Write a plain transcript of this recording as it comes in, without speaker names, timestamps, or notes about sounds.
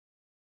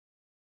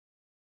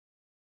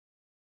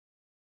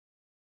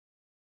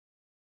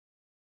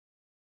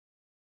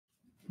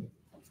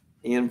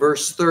in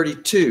verse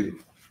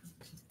 32.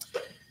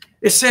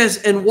 It says,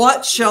 "And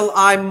what shall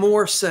I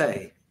more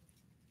say?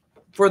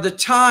 For the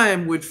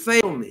time would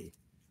fail me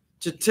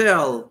to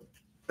tell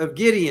of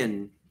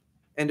Gideon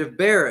and of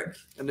Barak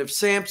and of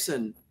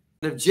Samson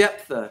and of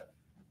Jephthah,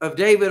 of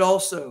David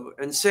also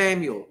and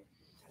Samuel,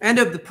 and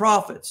of the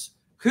prophets,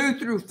 who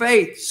through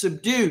faith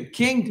subdued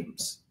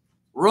kingdoms,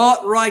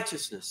 wrought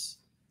righteousness,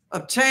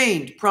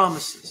 obtained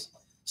promises,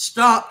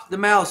 stopped the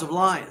mouths of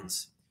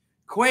lions,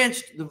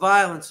 quenched the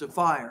violence of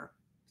fire,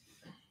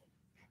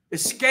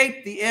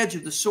 escaped the edge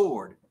of the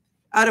sword,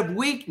 out of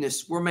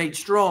weakness were made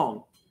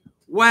strong,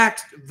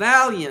 waxed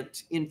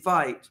valiant in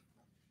fight,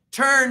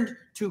 turned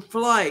to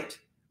flight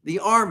the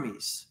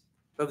armies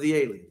of the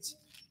aliens."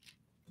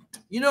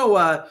 You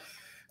know,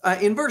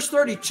 in verse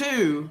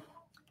 32,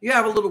 you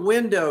have a little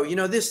window. You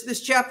know,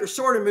 this chapter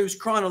sort of moves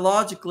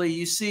chronologically.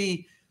 You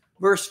see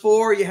verse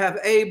 4, you have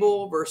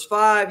Abel. Verse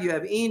 5, you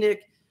have Enoch.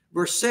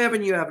 Verse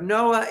 7, you have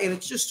Noah. And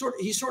it's just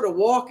he's sort of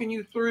walking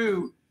you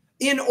through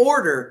in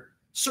order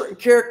certain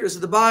characters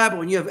of the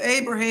Bible. And you have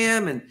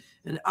Abraham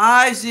and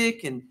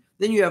Isaac, and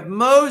then you have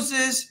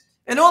Moses.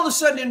 And all of a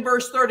sudden in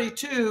verse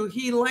 32,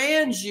 he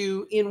lands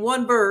you in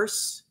one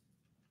verse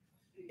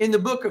in the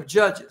book of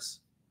Judges.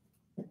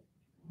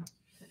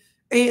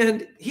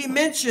 And he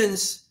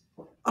mentions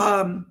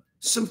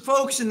some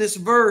folks in this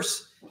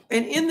verse.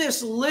 And in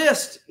this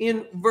list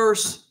in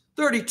verse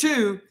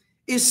 32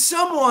 is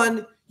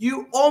someone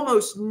you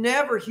almost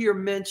never hear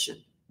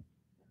mentioned.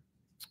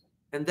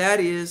 And that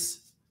is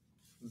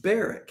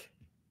Barak.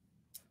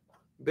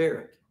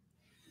 Barak.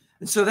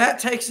 And so that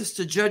takes us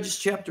to Judges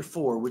chapter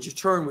 4. Would you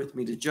turn with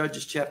me to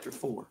Judges chapter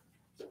 4?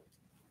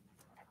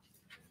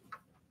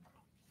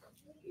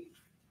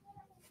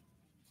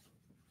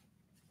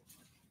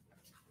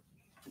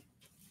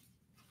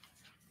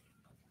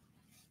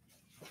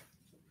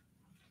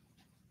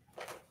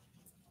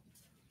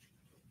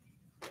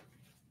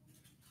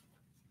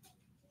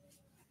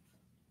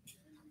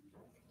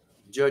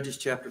 Judges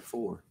chapter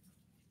 4.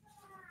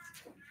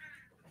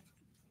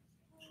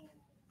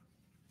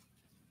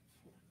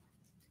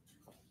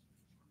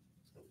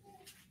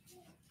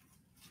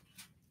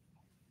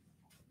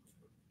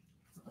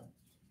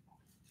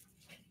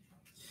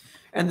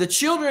 And the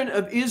children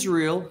of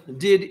Israel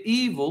did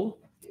evil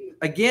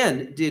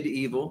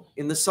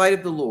in the sight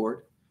of the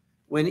Lord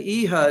when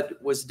Ehud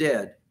was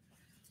dead.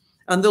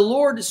 And the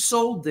Lord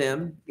sold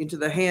them into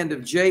the hand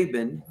of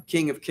Jabin,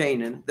 king of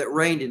Canaan, that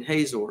reigned in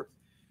Hazor,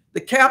 the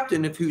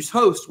captain of whose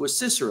host was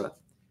Sisera,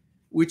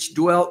 which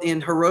dwelt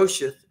in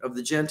Harosheth of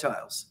the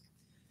Gentiles.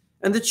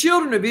 And the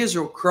children of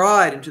Israel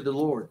cried unto the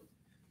Lord,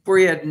 for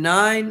he had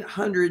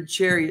 900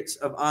 chariots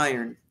of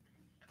iron,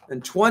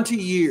 and 20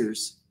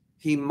 years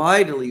he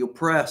mightily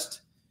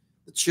oppressed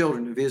the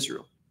children of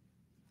Israel.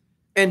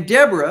 And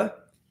Deborah,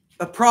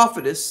 a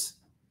prophetess,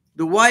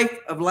 the wife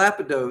of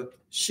Lapidoth,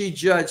 she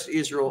judged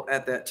Israel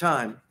at that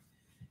time.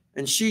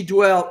 And she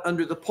dwelt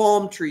under the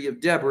palm tree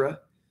of Deborah,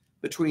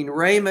 between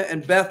Ramah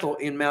and Bethel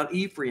in Mount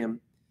Ephraim.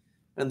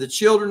 And the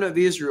children of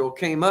Israel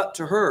came up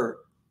to her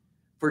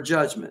for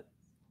judgment.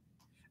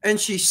 And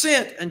she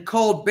sent and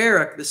called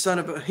Barak, the son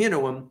of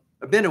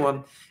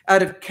Abinoam,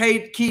 out of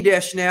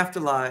Kadesh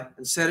Naphtali,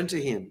 and said unto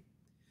him,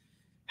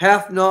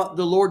 Hath not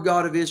the Lord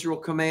God of Israel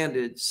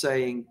commanded,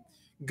 saying,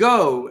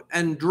 Go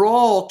and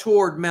draw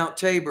toward Mount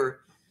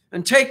Tabor,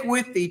 and take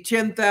with thee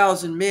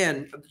 10,000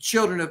 men of the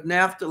children of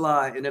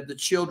Naphtali and of the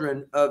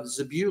children of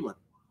Zebulun.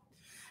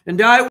 And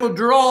I will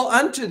draw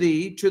unto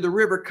thee to the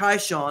river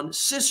Kishon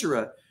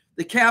Sisera,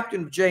 the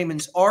captain of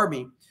Jamin's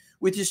army,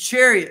 with his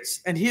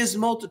chariots and his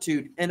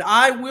multitude, and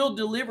I will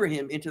deliver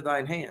him into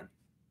thine hand.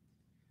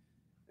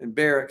 And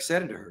Barak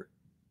said unto her,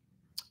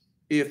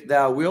 If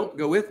thou wilt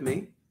go with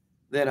me,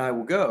 then I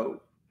will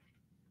go.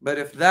 But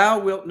if thou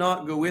wilt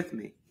not go with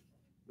me,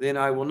 then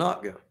I will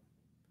not go.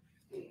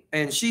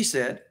 And she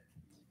said,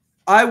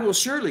 I will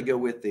surely go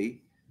with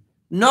thee.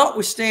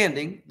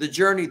 Notwithstanding, the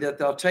journey that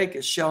thou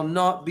takest shall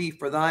not be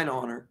for thine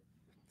honor,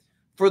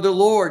 for the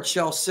Lord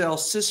shall sell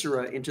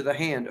Sisera into the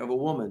hand of a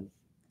woman.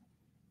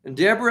 And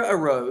Deborah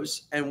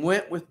arose and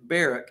went with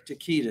Barak to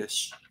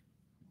Kedesh.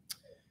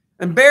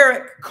 And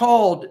Barak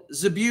called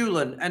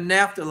Zebulun and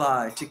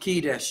Naphtali to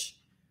Kedesh.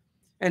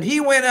 And he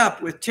went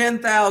up with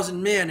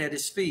 10,000 men at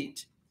his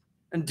feet,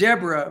 and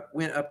Deborah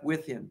went up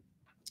with him.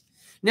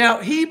 Now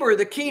Heber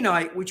the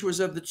Kenite, which was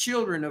of the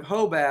children of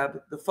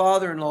Hobab, the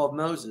father-in-law of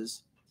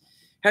Moses,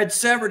 had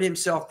severed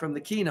himself from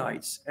the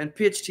Kenites and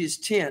pitched his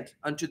tent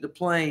unto the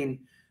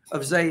plain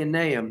of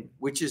Zaanaim,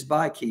 which is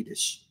by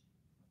Kedesh.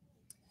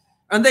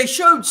 And they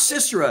showed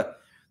Sisera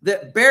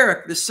that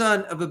Barak, the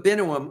son of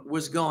Abinoam,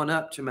 was gone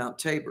up to Mount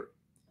Tabor.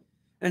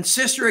 And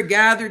Sisera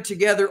gathered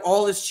together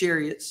all his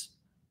chariots,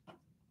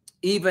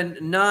 even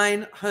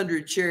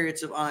 900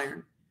 chariots of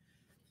iron.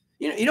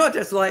 You know what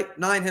that's like?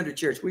 900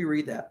 chariots. We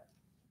read that.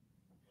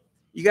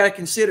 You got to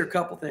consider a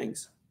couple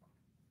things.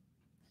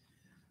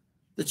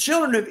 The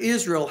children of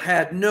Israel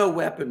had no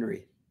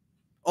weaponry,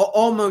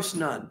 almost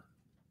none,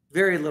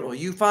 very little.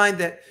 You find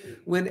that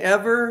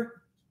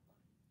whenever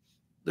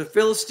the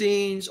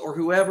Philistines or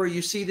whoever,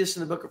 you see this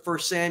in the book of 1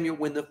 Samuel,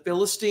 when the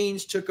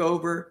Philistines took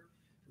over,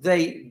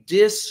 they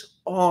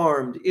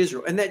disarmed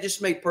Israel. And that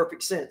just made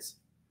perfect sense.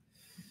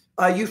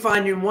 You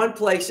find in one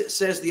place it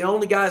says the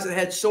only guys that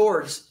had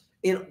swords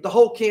in the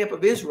whole camp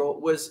of Israel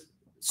was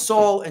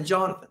Saul and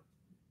Jonathan.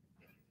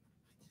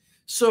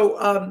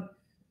 So,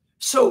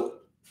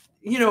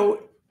 you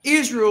know,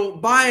 Israel,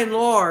 by and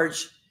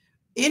large,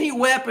 any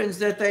weapons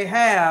that they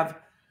have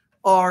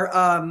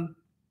are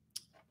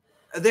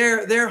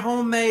they're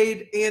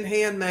homemade and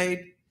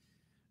handmade.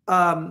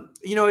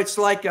 You know, it's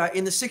like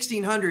in the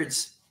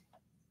 1600s.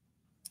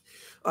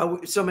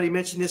 Somebody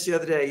mentioned this the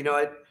other day. You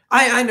know,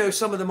 I know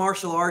some of the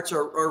martial arts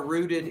are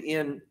rooted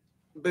in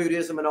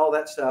Buddhism and all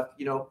that stuff.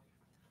 You know,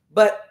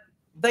 but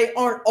they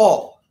aren't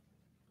all.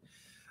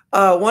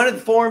 One of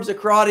the forms of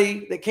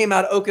karate that came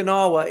out of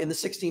Okinawa in the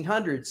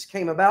 1600s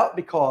came about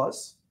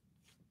because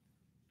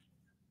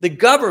the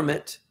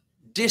government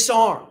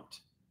disarmed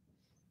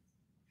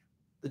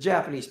the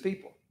Japanese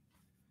people.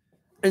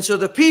 And so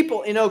the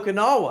people in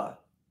Okinawa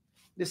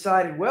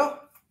decided,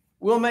 well,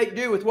 we'll make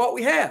do with what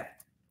we have.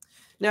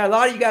 Now, a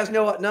lot of you guys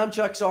know what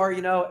nunchucks are,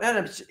 you know, and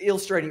I'm just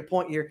illustrating a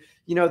point here.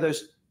 You know,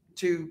 those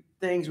two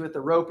things with the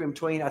rope in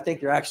between, I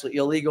think they're actually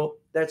illegal.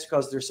 That's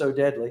because they're so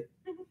deadly.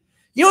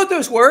 You know what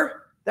those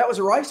were? That was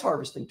a rice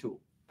harvesting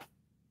tool.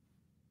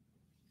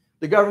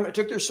 The government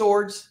took their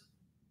swords.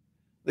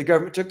 The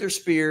government took their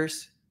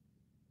spears.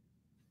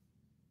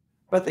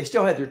 But they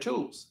still had their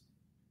tools.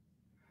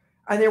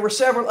 And there were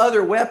several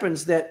other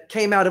weapons that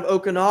came out of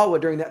Okinawa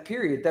during that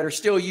period that are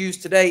still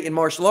used today in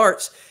martial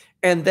arts.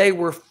 And they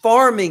were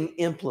farming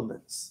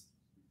implements.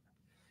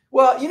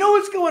 Well, you know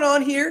what's going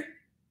on here?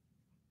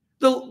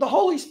 The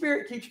Holy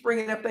Spirit keeps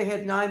bringing up they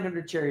had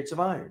 900 chariots of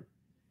iron.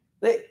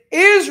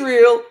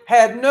 Israel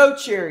had no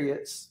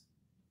chariots.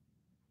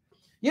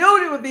 You know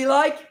what it would be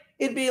like?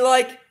 It'd be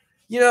like,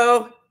 you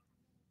know,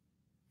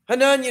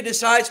 Hananiah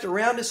decides to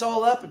round us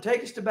all up and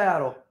take us to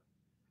battle.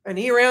 And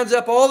he rounds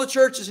up all the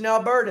churches in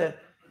Alberta.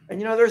 And,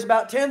 you know, there's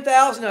about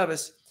 10,000 of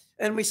us.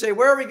 And we say,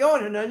 where are we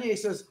going, Hananiah? He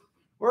says,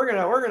 we're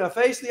gonna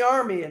face the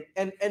army.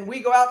 And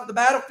we go out to the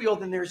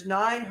battlefield and there's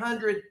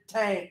 900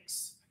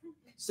 tanks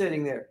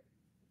sitting there.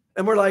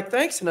 And we're like,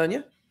 thanks,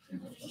 Hananiah.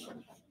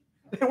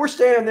 And we're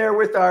standing there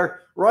with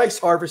our rice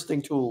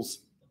harvesting tools.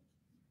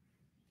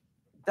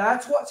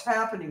 That's what's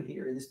happening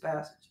here in this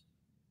passage.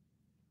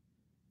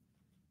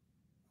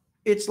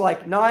 It's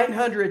like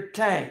 900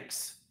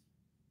 tanks.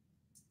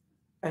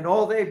 And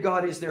all they've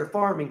got is their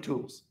farming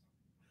tools.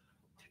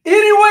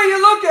 Any way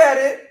you look at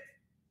it,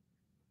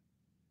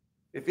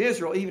 if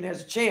Israel even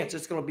has a chance,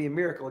 it's going to be a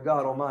miracle of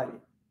God Almighty.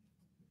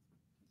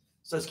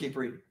 So let's keep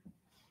reading.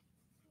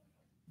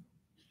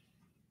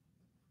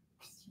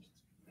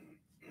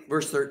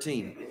 Verse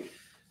 13.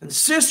 And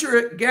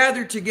Sisera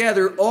gathered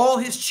together all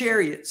his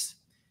chariots,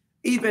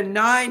 even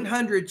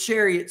 900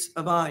 chariots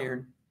of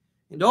iron,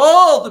 and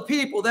all the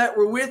people that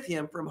were with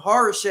him from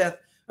Harosheth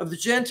of the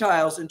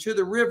Gentiles into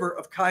the river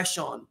of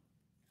Kishon.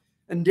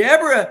 And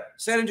Deborah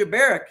said unto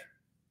Barak,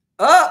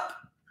 up.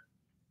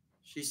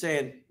 She's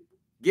saying,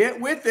 get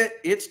with it.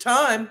 It's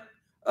time.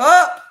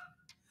 Up.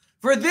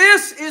 For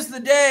this is the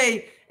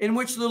day in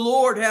which the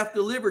Lord hath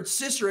delivered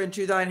Sisera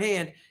into thine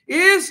hand.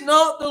 Is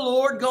not the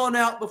Lord gone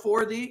out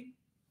before thee?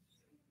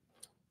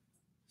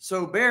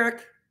 So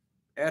Barak,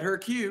 at her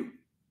cue,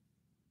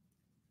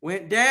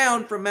 went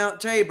down from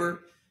Mount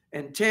Tabor,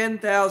 and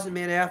 10,000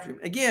 men after him.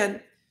 Again,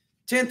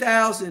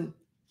 10,000,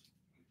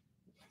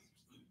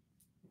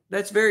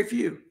 that's very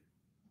few.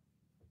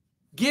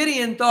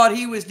 Gideon thought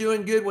he was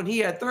doing good when he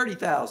had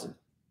 30,000,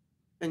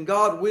 and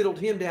God whittled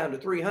him down to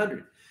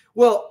 300.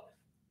 Well,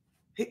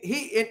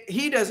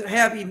 he doesn't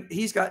have,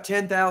 he's got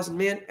 10,000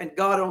 men, and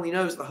God only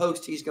knows the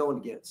host he's going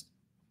against.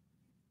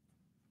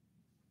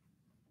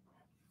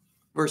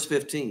 Verse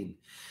 15.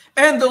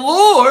 And the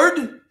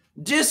Lord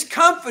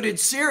discomfited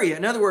Syria.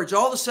 In other words,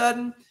 all of a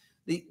sudden,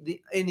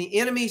 in the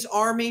enemy's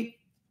army,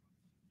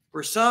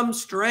 for some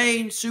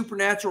strange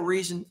supernatural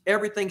reason,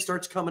 everything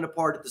starts coming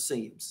apart at the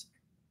seams.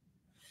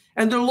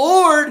 And the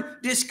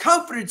Lord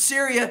discomfited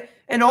Syria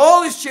and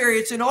all his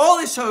chariots and all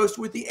his host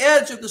with the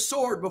edge of the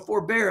sword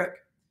before Barak,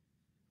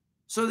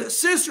 so that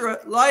Sisera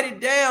lighted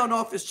down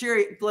off his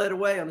chariot and fled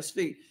away on his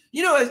feet.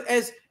 You know,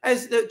 as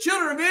the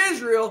children of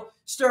Israel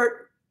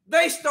start,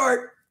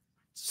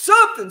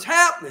 something's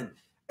happening.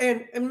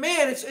 And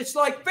man, it's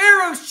like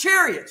Pharaoh's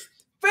chariots.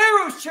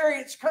 Pharaoh's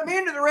chariots come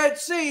into the Red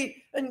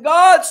Sea, and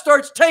God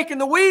starts taking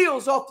the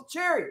wheels off the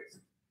chariots.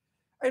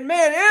 And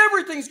man,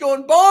 everything's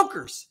going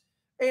bonkers.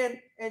 And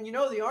you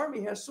know, the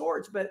army has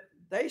swords, but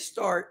they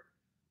start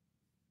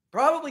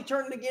probably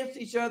turning against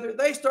each other.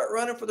 They start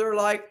running for their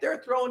life.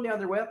 They're throwing down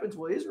their weapons.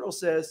 Well, Israel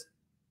says,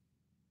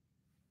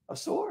 a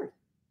sword.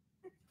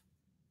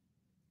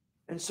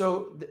 And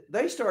so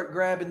they start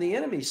grabbing the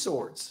enemy's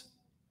swords.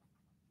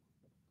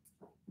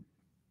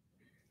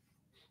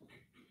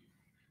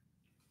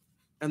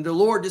 And the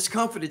Lord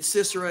discomfited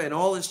Sisera and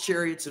all his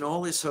chariots and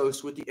all his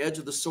hosts with the edge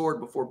of the sword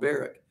before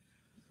Barak,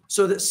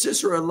 so that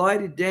Sisera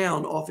lighted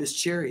down off his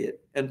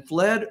chariot and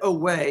fled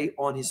away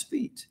on his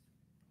feet.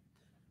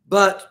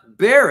 But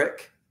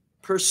Barak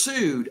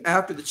pursued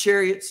after the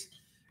chariots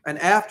and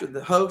after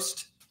the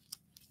host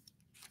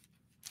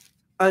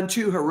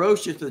unto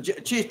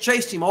Harosheth. She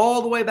chased him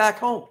all the way back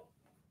home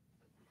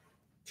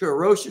to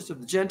Harosheth of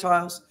the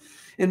Gentiles.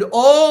 And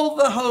all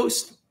the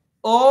host,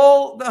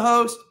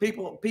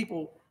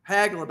 people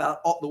haggle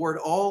about the word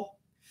all.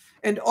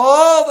 And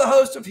all the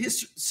host of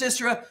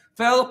Sisera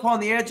fell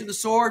upon the edge of the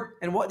sword.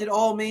 And what did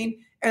all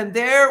mean? And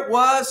there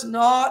was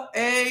not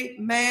a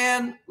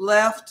man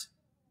left.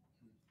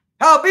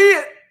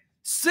 Howbeit,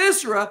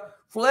 Sisera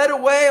fled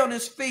away on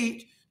his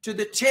feet to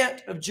the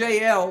tent of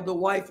Jael, the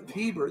wife of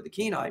Heber, the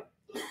Kenite.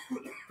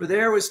 For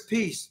there was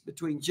peace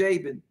between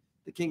Jabin,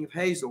 the king of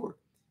Hazor,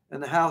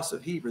 and the house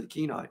of Heber, the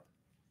Kenite.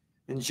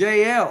 And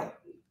Jael,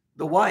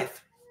 the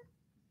wife,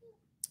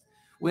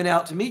 went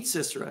out to meet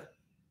Sisera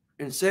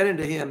and said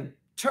unto him,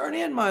 Turn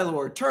in, my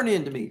lord, turn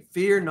in to me.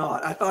 Fear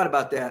not. I thought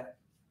about that.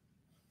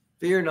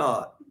 Fear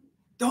not.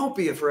 Don't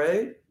be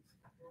afraid.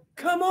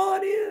 Come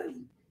on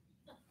in.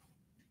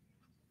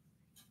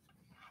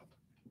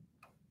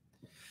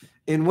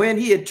 And when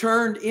he had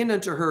turned in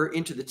unto her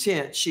into the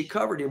tent, she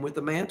covered him with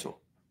the mantle.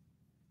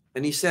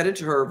 And he said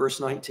unto her,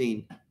 verse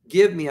 19,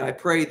 Give me, I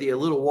pray thee, a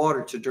little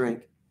water to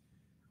drink,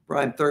 for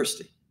I am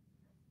thirsty.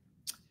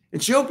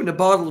 And she opened a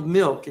bottle of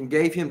milk and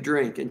gave him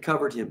drink and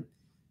covered him.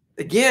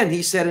 Again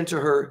he said unto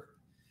her,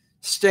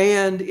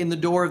 Stand in the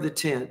door of the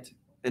tent,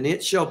 and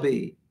it shall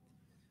be,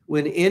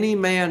 when any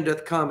man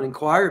doth come and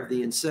inquire of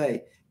thee and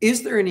say,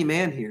 Is there any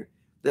man here?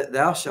 That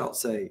thou shalt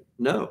say,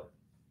 No.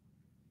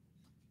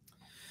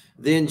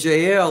 Then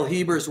Jael,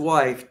 Heber's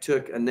wife,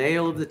 took a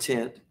nail of the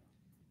tent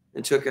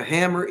and took a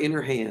hammer in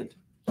her hand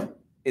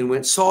and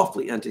went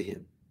softly unto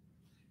him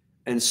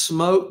and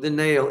smote the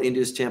nail into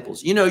his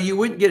temples. You know, you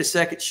wouldn't get a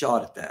second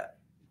shot at that.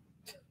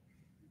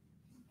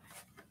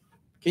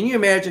 Can you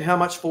imagine how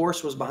much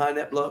force was behind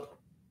that blow?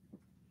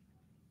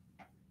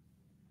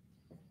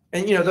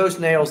 And you know, those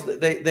nails,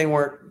 they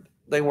weren't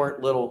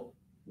little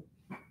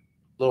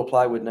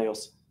plywood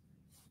nails.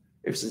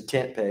 It was a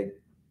tent peg.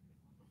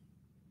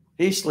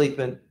 He's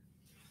sleeping.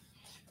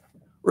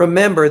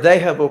 Remember, they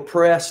have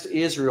oppressed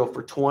Israel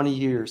for 20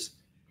 years.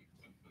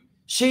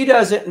 She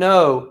doesn't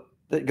know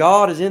that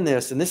God is in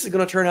this, and this is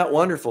going to turn out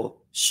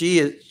wonderful.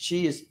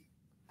 She's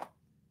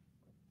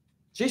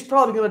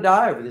probably going to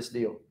die over this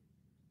deal.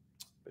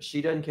 But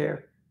she doesn't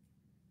care.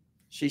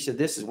 She said,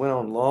 this has went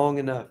on long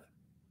enough.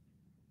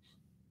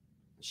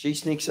 She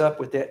sneaks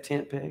up with that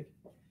tent peg,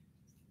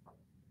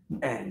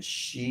 and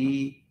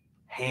she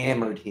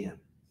hammered him.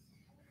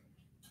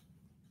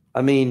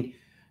 I mean,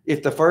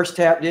 if the first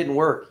tap didn't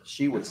work,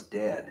 she was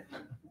dead.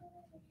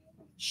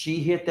 She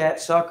hit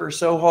that sucker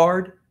so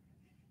hard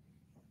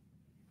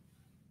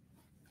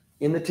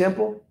in the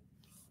temple.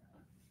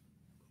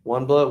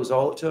 One blow was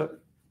all it took.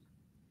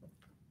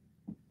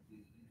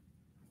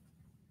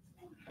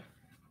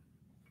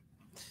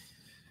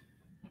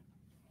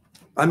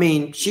 I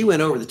mean, she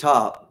went over the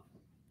top.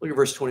 Look at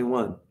verse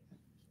 21.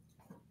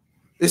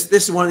 This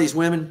is one of these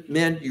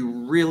men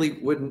you really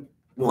wouldn't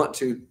want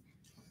to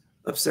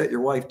upset your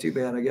wife too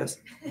bad, I guess.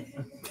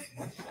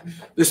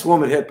 This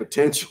woman had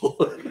potential.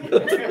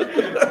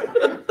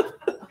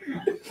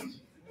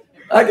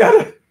 I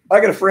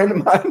got a friend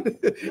of mine.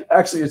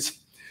 Actually,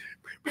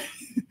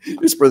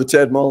 it's Brother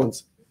Ted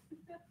Mullins.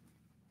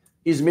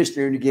 He's a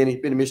missionary again.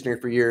 He's been a missionary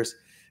for years.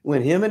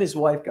 When him and his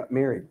wife got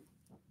married,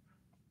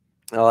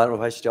 oh, I don't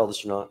know if I should tell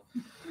this or not.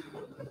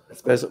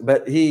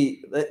 But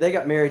they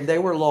got married. They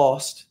were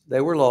lost.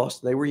 They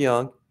were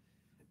young.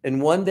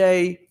 And one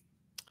day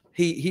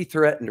he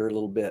threatened her a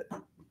little bit.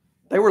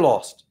 They were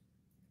lost.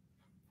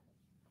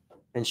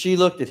 And she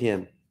looked at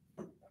him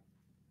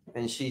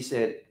and she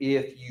said,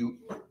 if you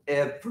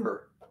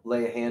ever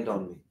lay a hand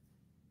on me,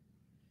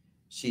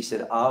 she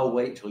said, I'll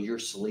wait till you're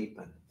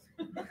sleeping.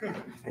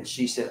 And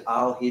she said,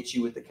 I'll hit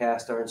you with the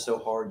cast iron so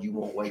hard you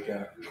won't wake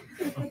up.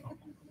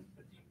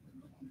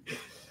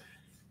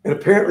 And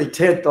apparently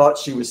Ted thought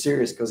she was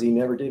serious because he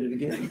never did it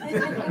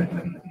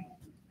again.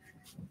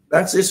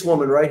 That's this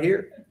woman right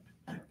here.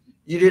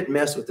 You didn't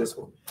mess with this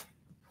woman.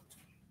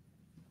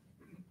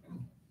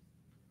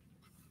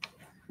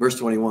 Verse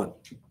 21.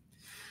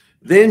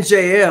 Then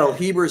Jael,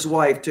 Heber's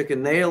wife, took a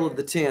nail of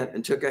the tent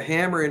and took a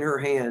hammer in her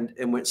hand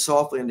and went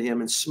softly unto him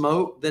and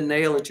smote the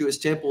nail into his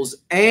temples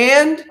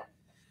and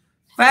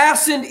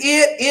fastened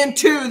it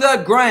into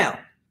the ground.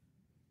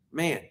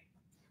 Man.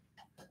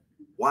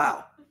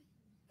 Wow.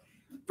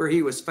 For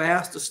he was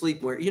fast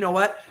asleep. Where, you know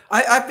what?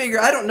 I figure,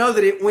 I don't know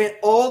that it went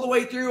all the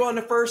way through on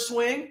the first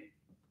swing,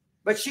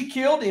 but she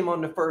killed him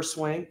on the first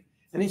swing.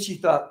 And then she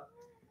thought,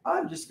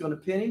 I'm just going to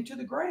pin him to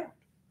the ground.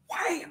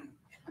 Wham!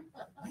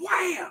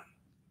 Wham!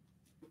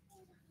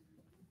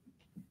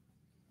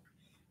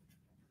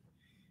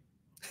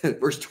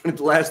 Verse 20,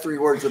 the last three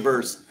words of the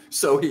verse.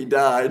 So he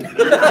died.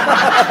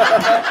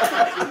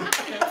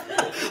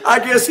 I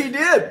guess he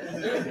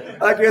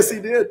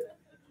did.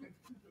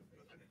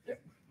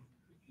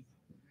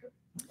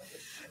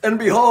 And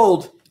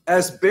behold,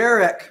 as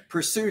Barak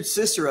pursued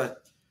Sisera,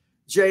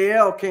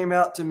 Jael came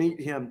out to meet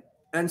him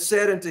and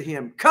said unto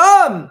him,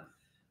 Come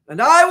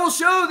And I will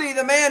show thee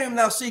the man whom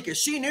thou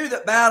seekest. She knew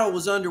that battle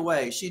was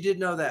underway. She did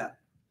know that.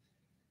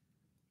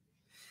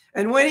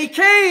 And when he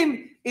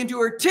came into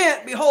her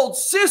tent, behold,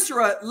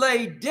 Sisera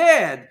lay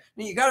dead.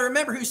 Now you got to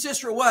remember who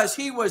Sisera was.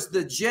 He was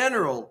the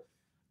general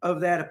of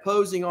that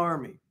opposing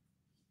army.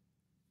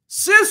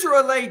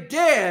 Sisera lay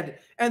dead,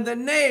 and the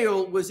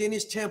nail was in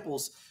his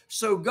temples.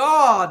 So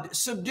God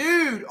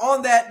subdued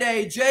on that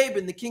day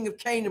Jabin, the king of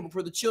Canaan,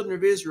 before the children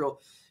of Israel.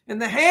 And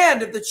the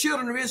hand of the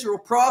children of Israel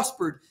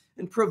prospered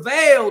and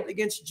prevailed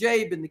against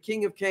Jabin, the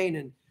king of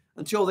Canaan,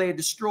 until they had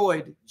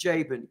destroyed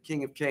Jabin,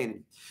 king of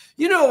Canaan.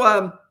 You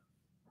know,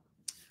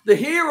 the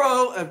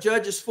hero of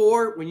Judges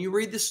 4, when you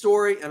read the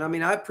story, and I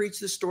mean, I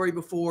preached this story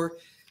before.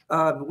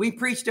 We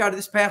preached out of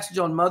this passage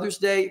on Mother's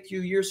Day a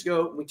few years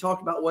ago. We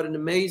talked about what an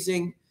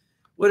amazing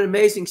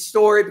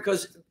story,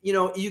 because, you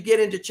know, you get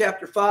into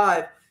chapter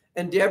 5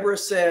 and Deborah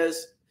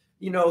says,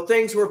 you know,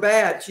 things were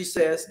bad, she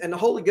says, and the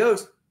Holy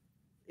Ghost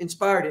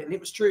inspired it, and it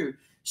was true.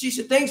 She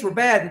said things were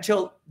bad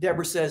until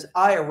Deborah says,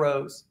 I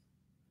arose,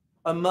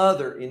 a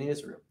mother in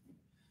Israel.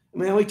 I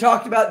mean, we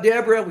talked about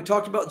Deborah, we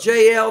talked about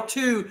Jael,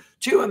 two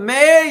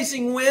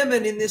amazing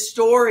women in this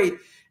story.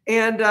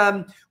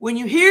 And when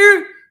you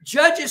hear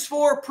Judges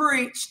 4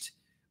 preached,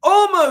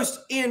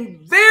 almost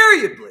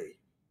invariably,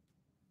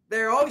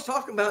 they're always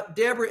talking about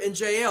Deborah and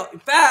Jael. In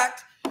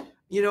fact,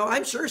 you know,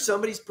 I'm sure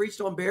somebody's preached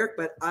on Barak,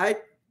 but I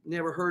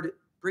never heard it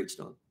preached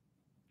on.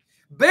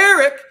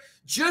 Barak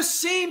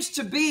just seems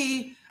to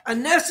be a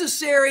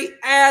necessary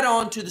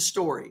add-on to the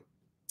story.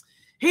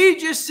 He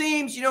just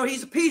seems, you know,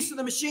 he's a piece of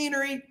the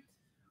machinery.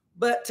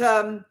 But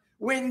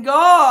when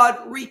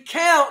God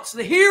recounts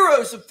the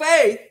heroes of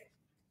faith,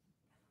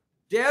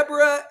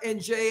 Deborah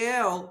and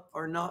Jael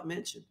are not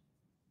mentioned.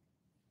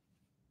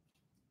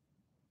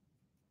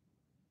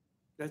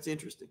 That's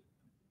interesting.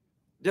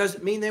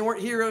 Doesn't mean they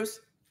weren't heroes.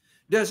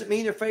 Doesn't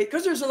mean they're faith.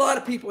 Because there's a lot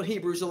of people in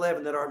Hebrews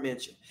 11 that aren't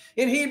mentioned.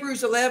 In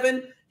Hebrews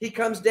 11, he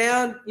comes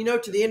down, you know,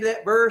 to the end of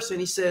that verse, and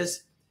he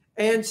says,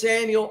 and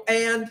Samuel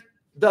and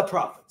the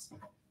prophets.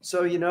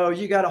 So, you know,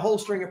 you got a whole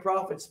string of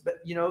prophets, but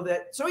you know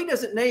that. So he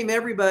doesn't name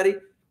everybody,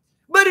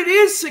 but it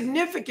is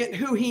significant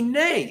who he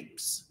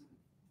names.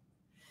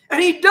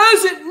 And he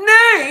doesn't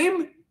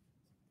name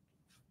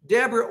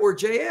Deborah or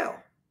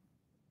Jael.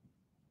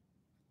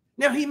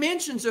 Now, he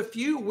mentions a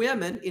few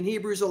women in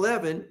Hebrews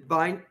 11.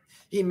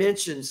 He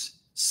mentions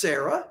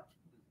Sarah.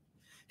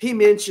 He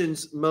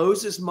mentions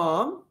Moses'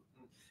 mom.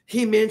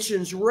 He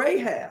mentions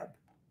Rahab.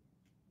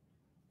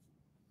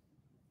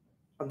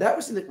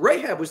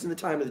 Rahab was in the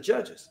time of the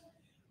Judges.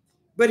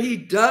 But he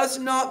does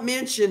not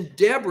mention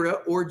Deborah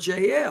or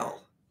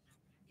Jael.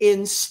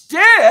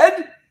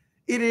 Instead,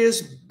 it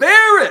is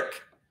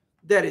Barak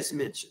that is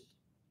mentioned.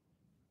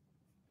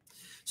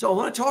 So I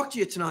want to talk to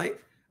you tonight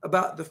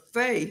about the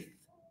faith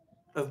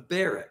of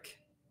Barak.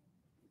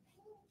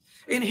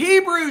 In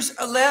Hebrews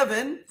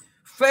 11,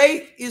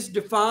 faith is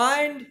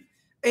defined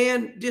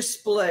and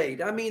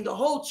displayed. I mean, the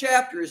whole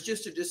chapter is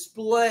just a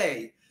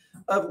display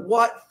of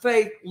what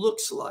faith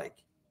looks like.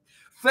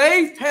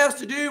 Faith has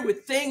to do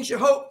with things you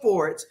hope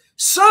for. It's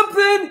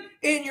something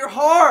in your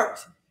heart,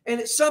 and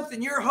it's something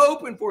you're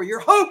hoping for. You're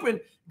hoping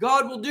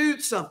God will do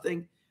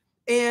something,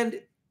 and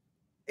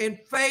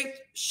faith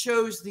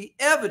shows the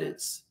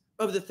evidence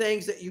of the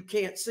things that you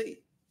can't see.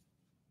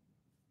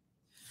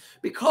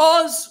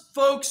 Because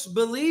folks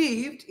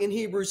believed in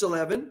Hebrews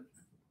 11,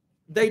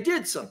 they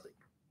did something.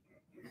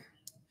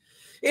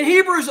 In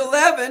Hebrews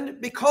 11,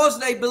 because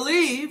they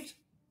believed,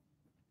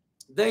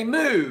 they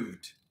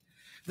moved.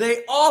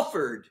 They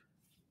offered,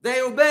 they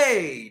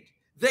obeyed,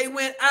 they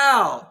went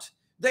out,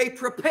 they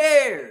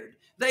prepared,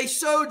 they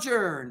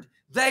sojourned,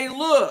 they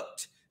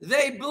looked,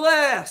 they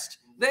blessed,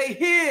 they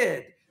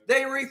hid,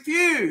 they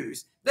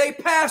refused, they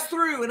passed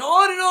through, and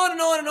on and on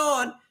and on and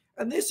on.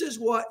 And this is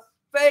what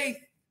faith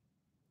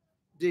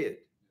did.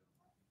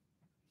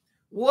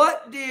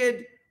 What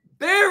did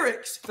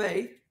Barak's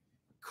faith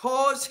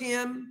cause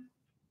him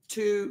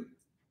to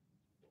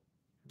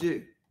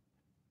do?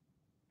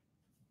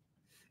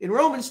 In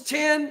Romans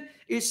 10,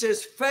 it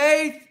says,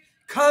 faith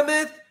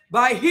cometh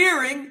by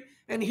hearing,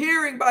 and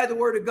hearing by the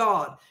word of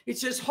God. It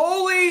says,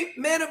 holy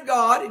men of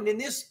God, and in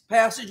this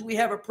passage we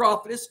have a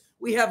prophetess,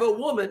 we have a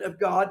woman of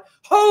God.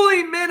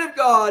 Holy men of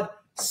God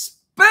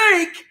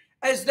spake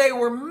as they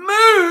were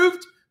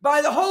moved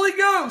by the Holy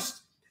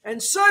Ghost.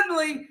 And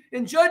suddenly,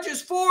 in Judges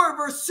 4,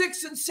 verse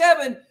 6 and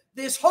 7,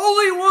 this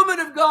holy woman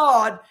of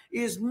God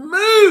is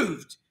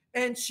moved,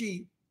 and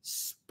she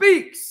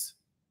speaks.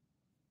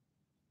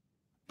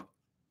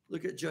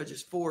 Look at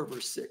Judges 4,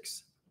 verse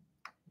 6.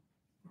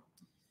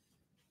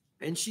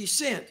 And she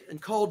sent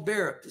and called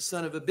Barak, the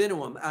son of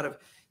Abinoam, out of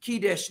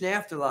Kedesh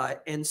Naphtali,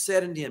 and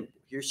said unto him,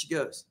 here she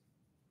goes,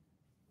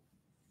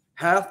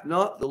 hath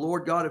not the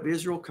Lord God of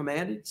Israel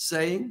commanded,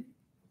 saying,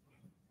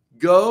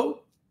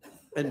 go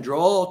and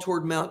draw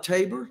toward Mount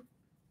Tabor,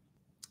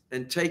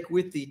 and take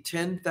with thee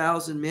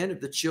 10,000 men of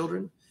the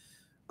children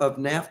of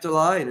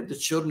Naphtali and of the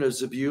children of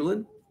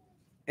Zebulun,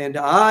 and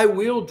I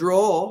will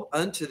draw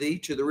unto thee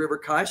to the river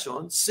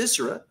Kishon,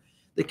 Sisera,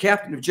 the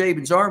captain of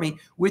Jabin's army,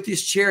 with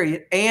his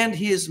chariot and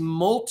his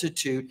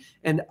multitude,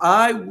 and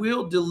I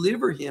will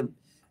deliver him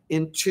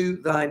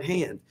into thine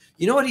hand.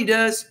 You know what he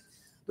does?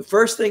 The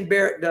first thing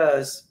Barak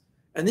does,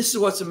 and this is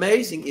what's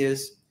amazing,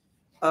 is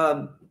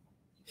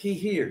he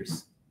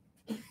hears.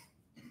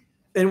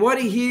 And what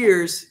he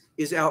hears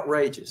is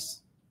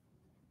outrageous.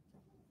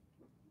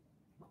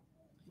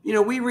 You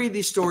know, we read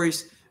these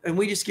stories and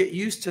we just get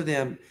used to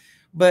them.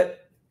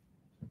 But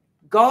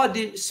God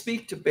didn't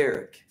speak to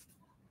Barak.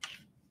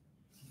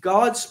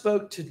 God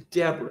spoke to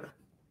Deborah.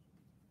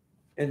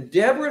 And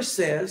Deborah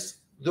says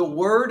the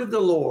word of the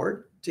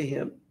Lord to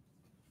him.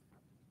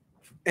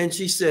 And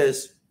she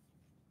says,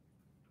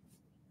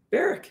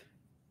 Barak,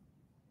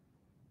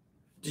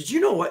 did you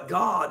know what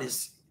God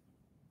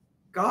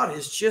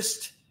has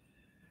just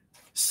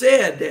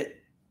said, that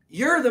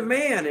you're the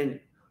man and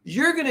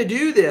you're going to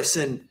do this,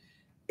 and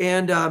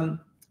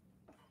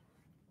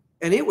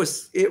it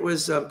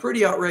was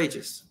pretty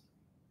outrageous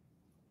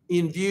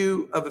in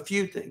view of a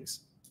few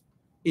things,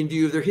 in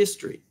view of their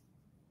history.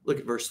 Look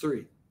at verse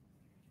 3.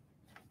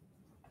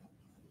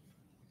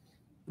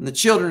 And the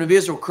children of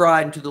Israel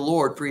cried unto the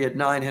Lord, for he had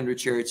 900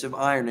 chariots of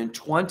iron. In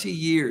 20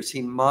 years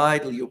he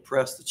mightily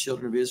oppressed the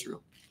children of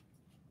Israel.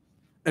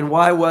 And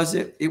why was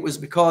it? It was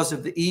because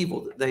of the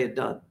evil that they had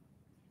done.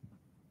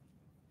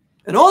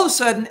 And all of a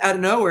sudden, out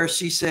of nowhere,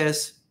 she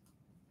says,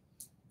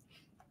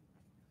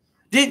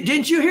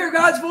 Didn't you hear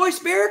God's voice,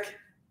 Barak?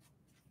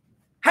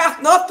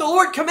 Hath not the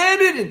Lord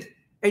commanded?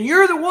 And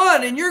you're the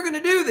one, and you're going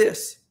to do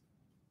this.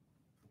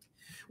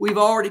 We've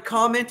already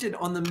commented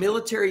on the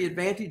military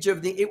advantage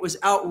of it was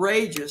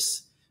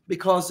outrageous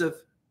because of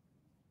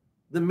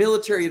the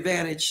military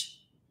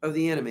advantage of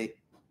the enemy.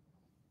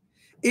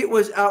 It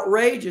was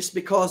outrageous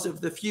because of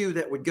the few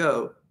that would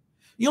go.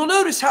 You'll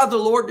notice how the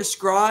Lord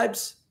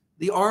describes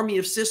the army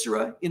of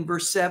Sisera in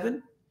verse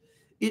 7.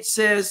 It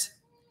says,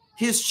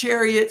 his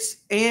chariots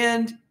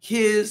and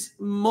his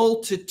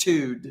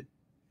multitude.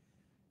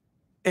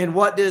 And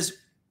what does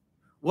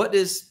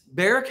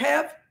Barak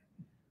have?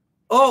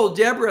 Oh,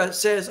 Deborah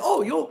says,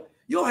 oh,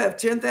 you'll have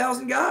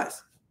 10,000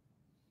 guys.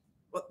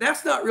 Well,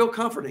 that's not real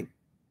comforting.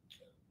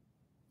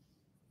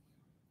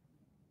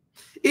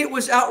 It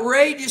was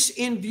outrageous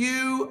in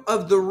view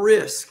of the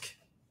risk.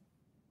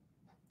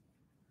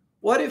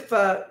 What if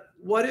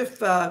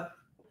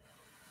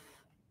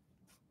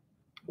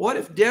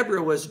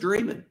Deborah was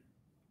dreaming?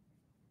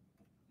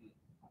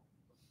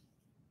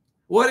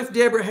 What if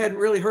Deborah hadn't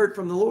really heard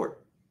from the Lord?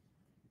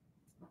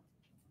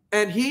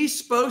 And he's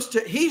supposed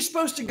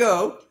to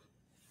go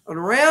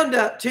and round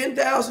up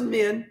 10,000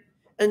 men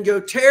and go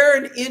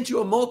tearing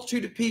into a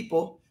multitude of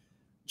people,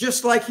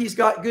 just like he's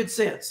got good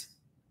sense.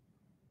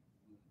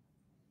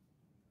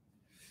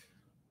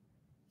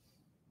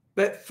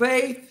 But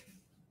faith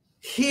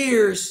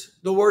hears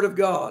the word of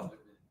God.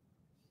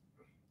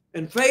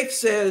 And faith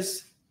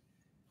says,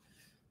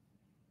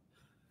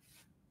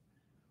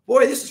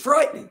 boy, this is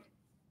frightening.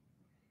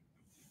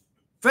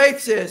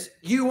 Faith says,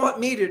 you want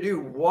me to do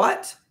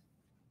what?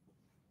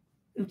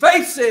 And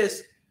faith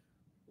says,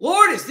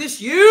 Lord, is this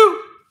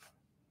you?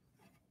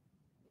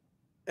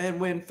 And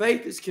when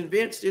faith is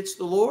convinced it's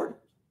the Lord,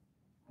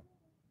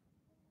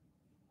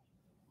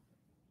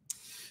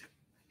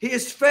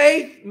 his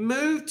faith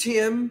moved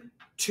him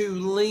to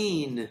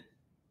lean.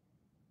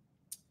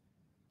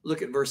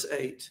 Look at verse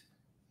 8.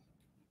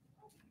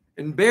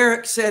 And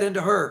Barak said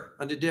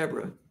unto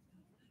Deborah,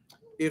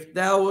 if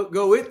thou wilt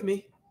go with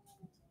me,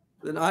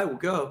 then I will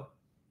go.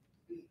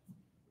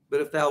 But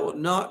if thou wilt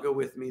not go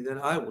with me, then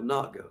I will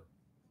not go.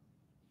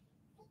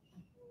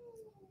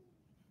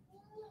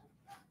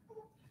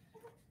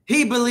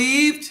 He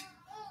believed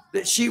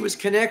that she was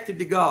connected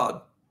to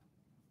God.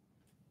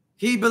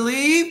 He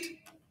believed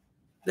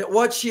that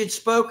what she had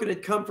spoken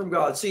had come from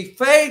God. See,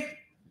 faith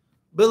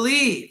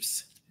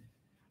believes.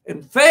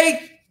 And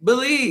faith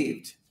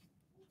believed.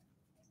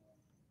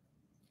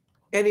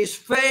 And his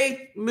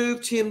faith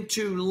moved him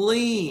to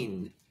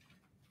lean.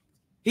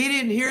 He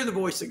didn't hear the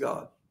voice of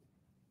God.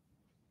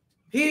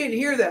 He didn't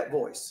hear that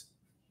voice.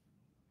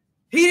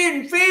 He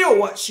didn't feel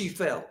what she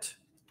felt.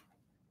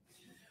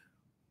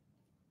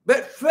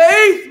 But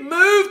faith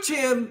moved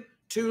him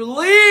to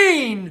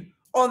lean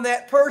on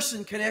that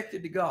person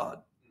connected to God.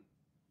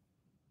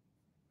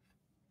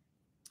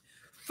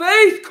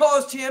 Faith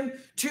caused him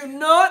to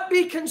not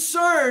be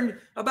concerned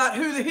about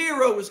who the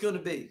hero was going to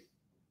be.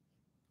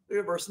 Look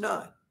at verse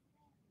 9.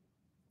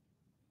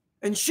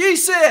 And she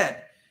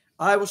said,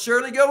 I will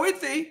surely go with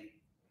thee.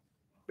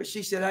 But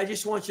she said, I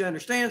just want you to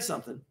understand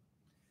something.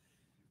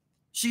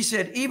 She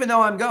said, even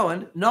though I'm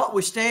going,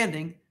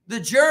 notwithstanding, the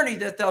journey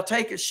that thou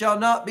takest shall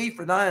not be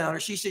for thine honor.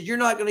 She said, you're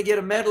not going to get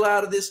a medal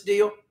out of this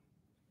deal.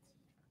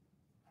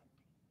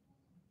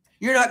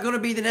 You're not going to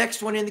be the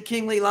next one in the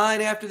kingly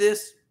line after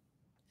this.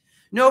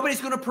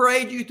 Nobody's going to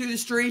parade you through the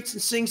streets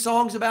and sing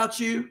songs about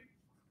you.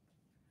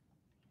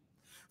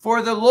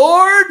 For the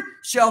Lord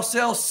shall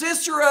sell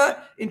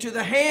Sisera into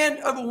the hand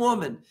of a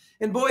woman.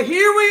 And boy,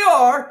 here we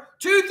are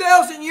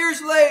 2,000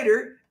 years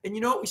later. And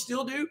you know what we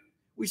still do?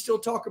 We still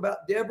talk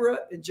about Deborah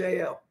and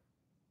Jael.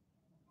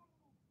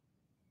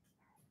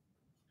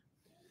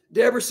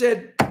 Deborah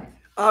said,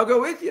 I'll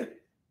go with you.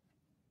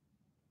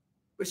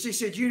 But she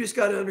said, you just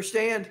got to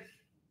understand,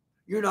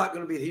 you're not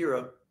going to be the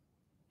hero.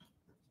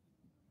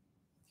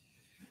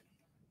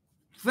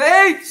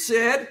 Faith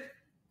said,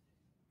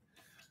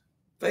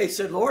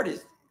 Lord,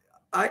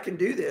 I can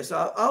do this.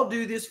 I'll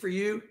do this for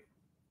you.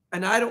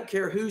 And I don't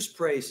care whose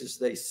praises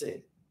they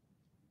sing.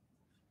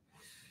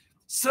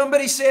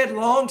 Somebody said a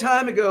long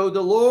time ago,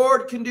 the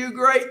Lord can do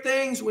great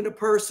things when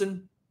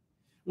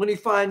he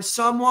finds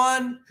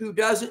someone who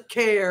doesn't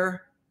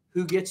care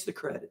who gets the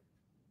credit.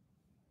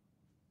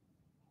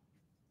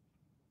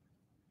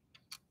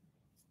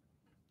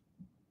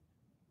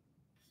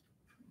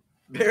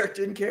 Barak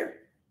didn't care.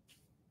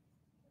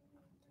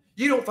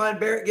 You don't find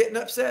Barak getting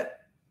upset.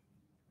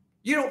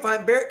 You don't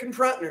find Barak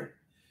confronting her.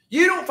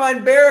 You don't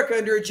find Barak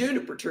under a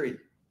juniper tree.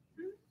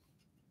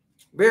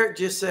 Barak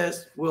just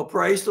says, well,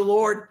 praise the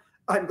Lord.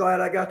 I'm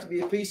glad I got to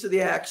be a piece of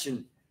the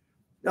action.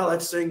 Now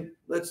let's sing.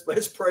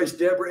 Let's praise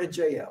Deborah and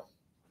Jael.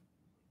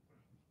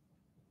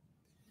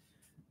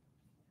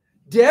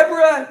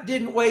 Deborah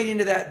didn't wade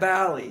into that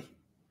valley.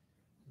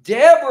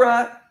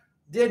 Deborah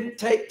didn't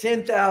take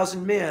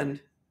 10,000 men.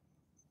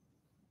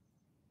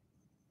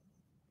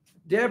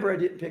 Deborah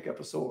didn't pick up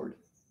a sword.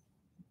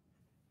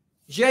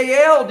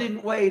 Jael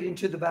didn't wade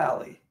into the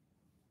valley.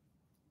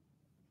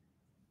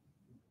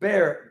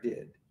 Barak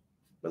did.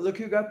 But look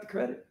who got the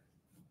credit.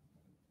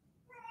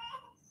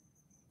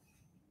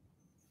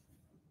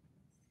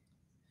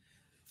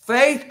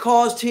 Faith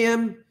caused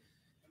him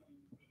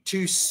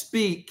to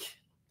speak.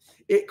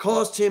 It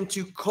caused him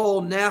to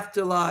call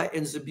Naphtali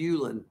and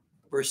Zebulun,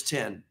 verse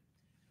 10.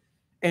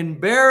 And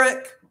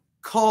Barak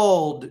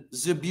called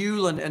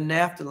Zebulun and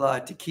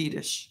Naphtali to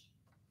Kedesh.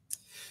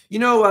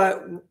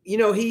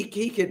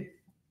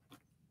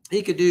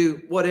 He could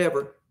do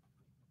whatever.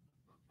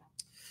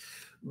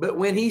 But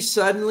when he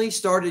suddenly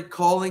started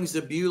calling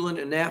Zebulun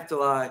and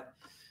Naphtali,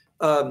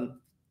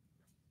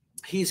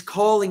 he's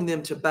calling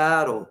them to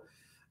battle.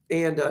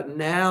 And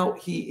now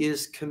he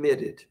is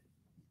committed.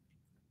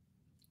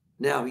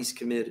 Now he's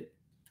committed.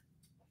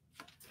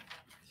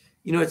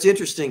 It's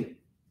interesting.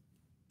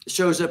 It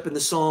shows up in the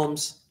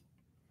Psalms.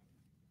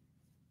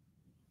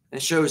 And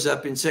it shows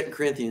up in 2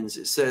 Corinthians.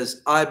 It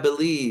says, I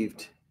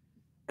believed,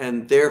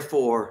 and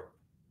therefore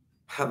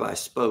have I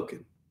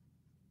spoken.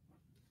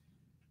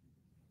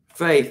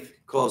 Faith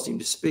caused him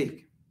to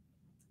speak.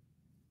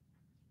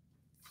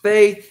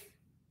 Faith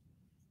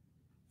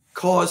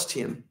caused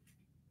him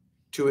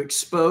to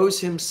expose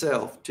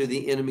himself to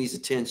the enemy's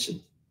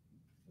attention.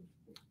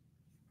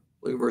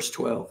 Look at verse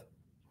 12.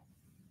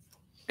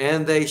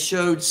 And they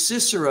showed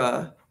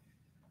Sisera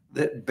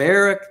that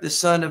Barak, the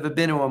son of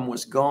Abinoam,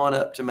 was gone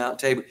up to Mount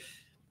Tabor.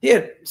 He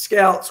had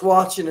scouts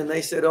watching, and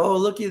they said, oh,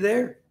 looky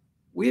there.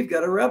 We've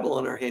got a rebel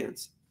on our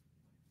hands.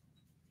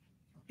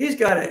 He's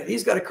got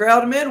a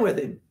crowd of men with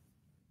him.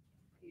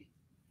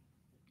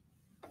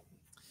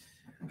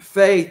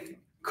 Faith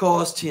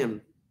caused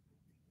him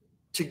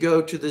to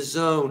go to the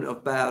zone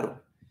of battle.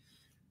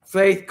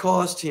 Faith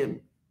caused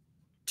him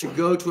to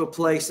go to a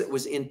place that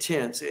was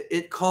intense.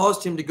 It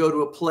caused him to go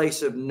to a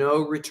place of no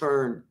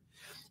return.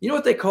 You know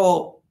what they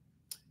call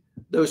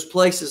those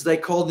places? They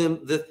call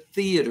them the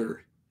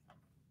theater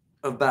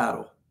of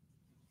battle.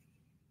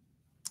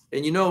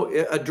 And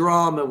a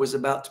drama was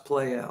about to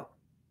play out.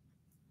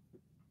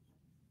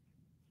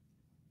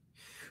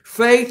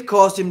 Faith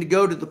caused him to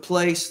go to the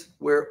place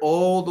where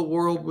all the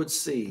world would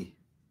see.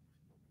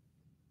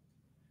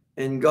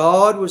 And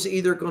God was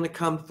either going to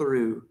come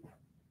through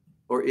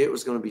or it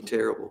was going to be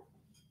terrible.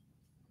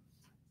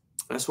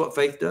 That's what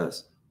faith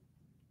does.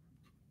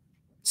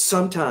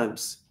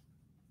 Sometimes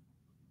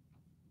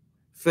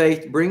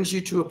faith brings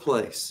you to a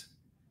place.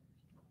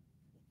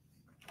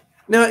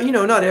 Now,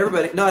 not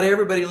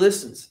everybody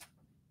listens.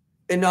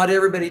 And not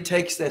everybody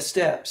takes their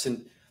steps.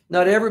 And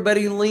not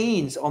everybody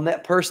leans on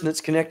that person that's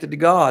connected to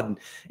God.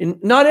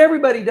 And not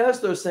everybody does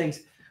those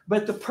things.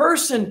 But the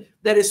person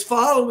that is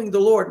following the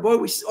Lord, boy,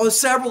 we saw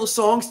several of the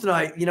songs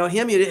tonight. You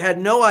had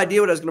no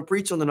idea what I was going to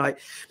preach on tonight.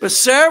 But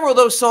several of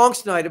those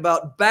songs tonight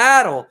about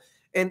battle.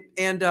 And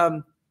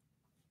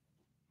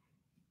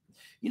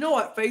you know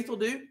what faith will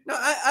do? No,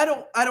 I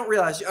don't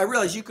realize. I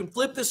realize you can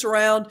flip this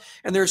around,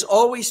 and there's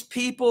always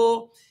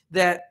people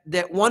that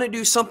want to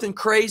do something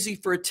crazy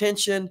for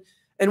attention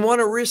and want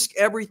to risk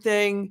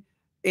everything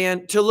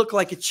and to look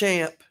like a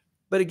champ.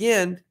 But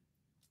again,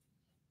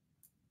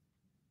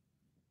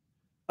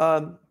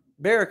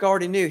 Barak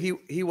already knew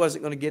he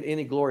wasn't going to get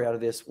any glory out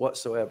of this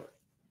whatsoever.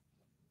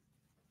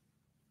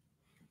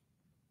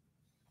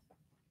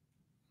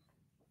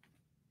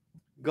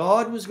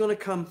 God was going to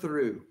come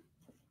through,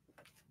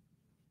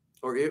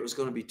 or it was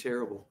going to be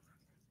terrible.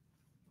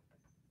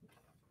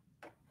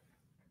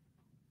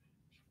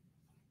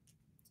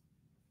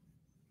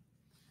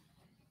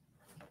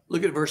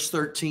 Look at verse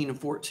 13 and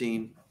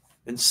 14.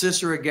 And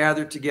Sisera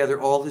gathered together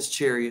all his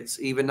chariots,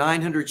 even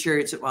 900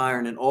 chariots of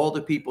iron, and all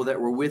the people that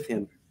were with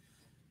him,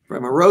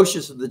 from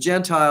Aroshus of the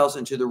Gentiles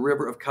into the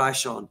river of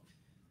Kishon.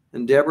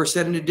 And Deborah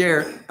said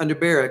unto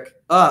Barak,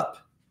 Up,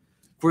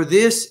 for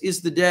this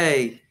is the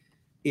day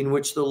in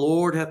which the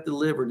Lord hath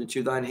delivered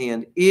into thine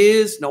hand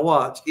is, now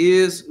watch,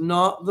 is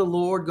not the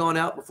Lord gone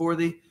out before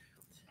thee?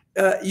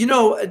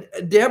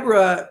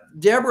 Deborah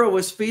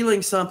was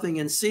feeling something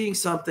and seeing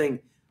something,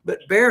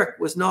 but Barak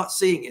was not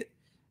seeing it.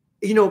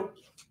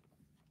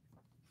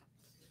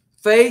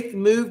 Faith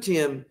moved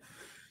him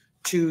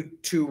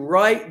to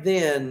right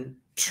then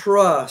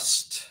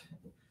trust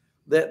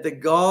that the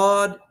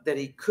God that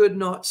he could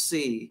not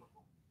see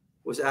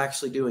was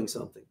actually doing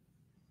something.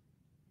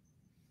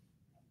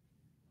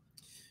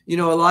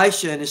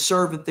 Elisha and his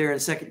servant there in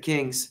 2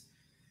 Kings,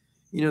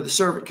 the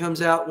servant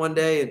comes out one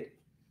day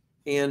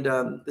and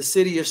the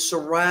city is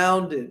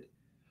surrounded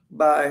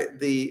by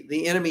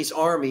the enemy's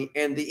army,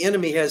 and the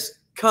enemy has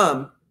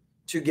come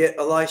to get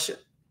Elisha.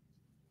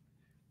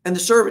 And the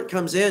servant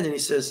comes in and he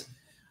says,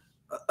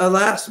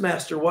 "Alas,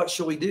 master, what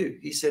shall we do?"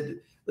 He said,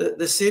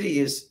 the city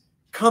is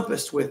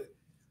compassed with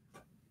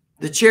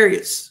the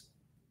chariots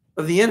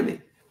of the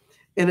enemy.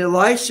 And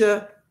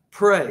Elisha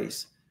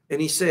prays and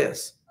he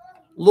says,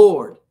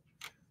 "Lord,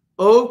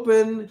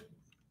 open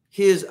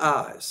his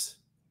eyes."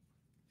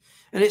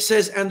 And it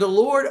says, "And the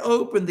Lord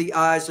opened the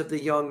eyes of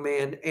the young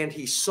man, and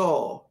he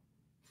saw.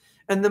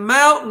 And the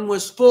mountain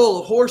was full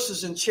of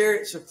horses and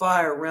chariots of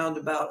fire round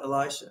about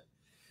Elisha."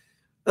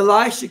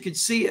 Elisha could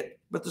see it,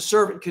 but the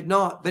servant could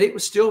not. But it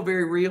was still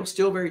very real,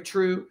 still very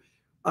true.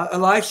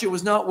 Elisha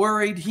was not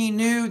worried. He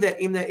knew that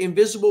in the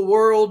invisible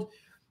world,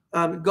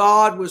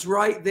 God was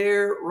right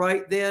there,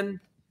 right then.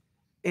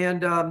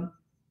 And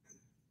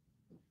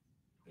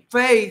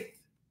faith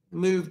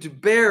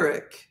moved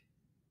Barak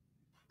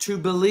to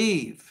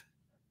believe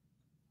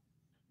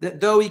that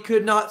though he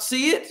could not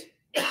see it,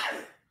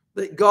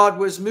 that God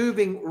was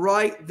moving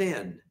right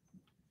then.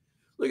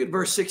 Look at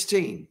verse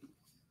 16.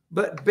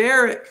 But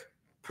Barak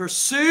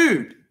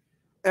pursued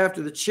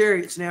after the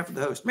chariots and after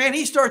the host. Man,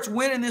 he starts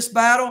winning this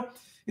battle.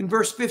 In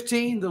verse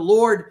 15, the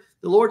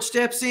Lord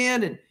steps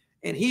in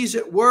and he's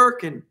at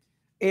work, and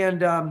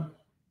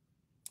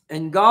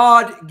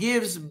God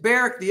gives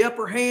Barak the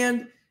upper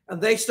hand,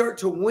 and they start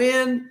to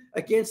win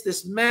against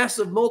this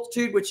massive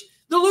multitude, which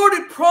the Lord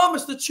had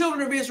promised the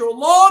children of Israel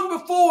long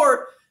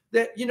before,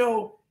 that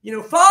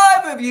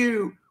 5 of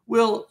you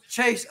will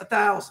chase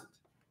 1,000,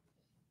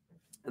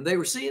 and they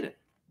were seeing it.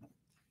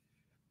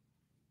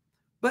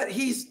 But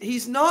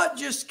he's not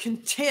just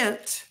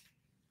content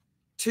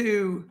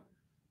to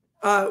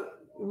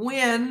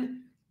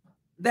win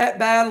that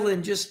battle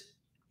and just,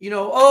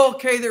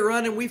 okay, they're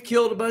running, we've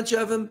killed a bunch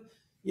of them,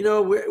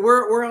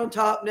 we're on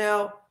top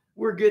now,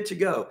 we're good to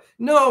go.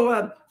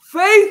 No,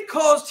 faith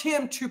caused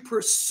him to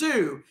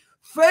pursue.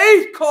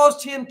 Faith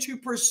caused him to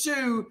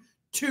pursue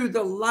to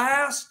the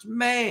last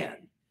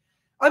man.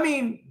 I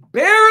mean,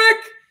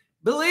 Barak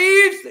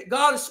believes that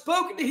God has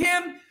spoken to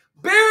him.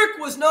 Barak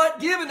was not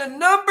given a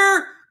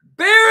number.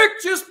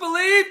 Barak just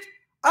believed,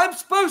 I'm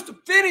supposed to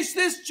finish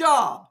this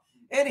job.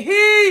 And he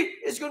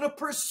is going to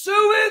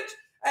pursue it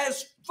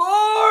as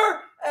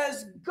far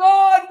as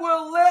God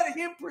will let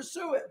him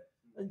pursue it.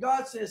 And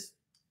God says,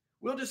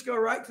 we'll just go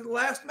right to the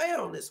last man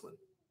on this one.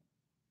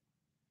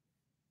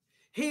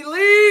 He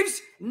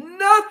leaves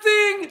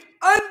nothing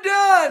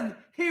undone.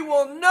 He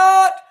will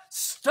not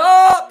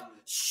stop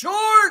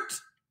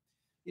short.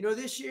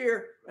 This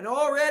year, and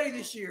already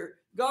this year,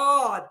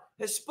 God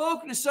has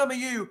spoken to some of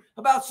you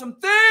about some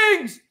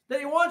things that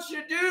he wants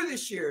you to do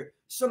this year.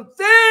 Some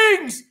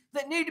things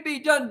that need to be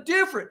done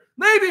different.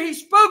 Maybe he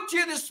spoke to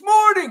you this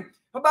morning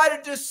about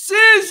a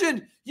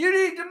decision you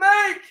need to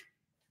make.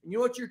 And you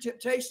know what your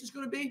temptation is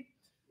going to be?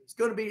 It's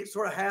going to be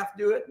sort of half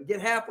do it and get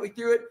halfway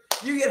through it.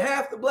 You get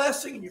half the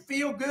blessing and you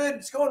feel good.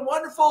 It's going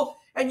wonderful.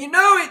 And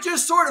it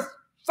just sort of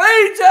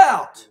fades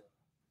out.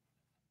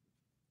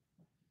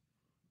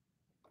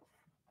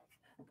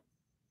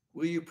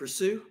 Will you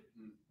pursue?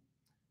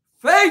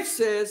 Faith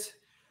says,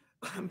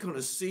 I'm going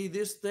to see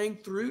this thing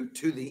through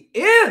to the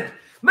end.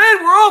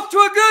 Man, we're off to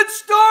a good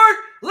start.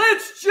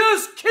 Let's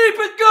just keep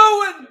it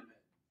going.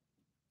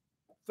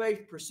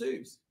 Faith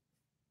pursues.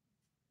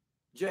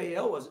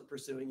 Jael wasn't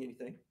pursuing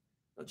anything.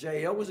 Now,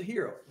 Jael was a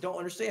hero. Don't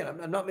understand.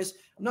 I'm not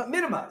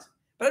minimizing.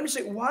 But I'm just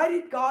saying, why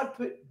did God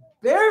put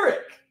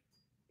Barak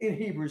in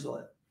Hebrews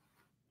 11?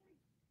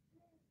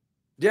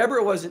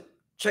 Deborah wasn't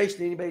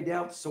chasing anybody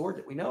down with a sword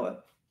that we know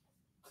of.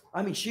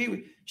 I mean,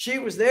 she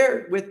was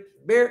there with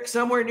Barak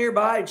somewhere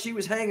nearby, and she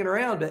was hanging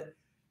around.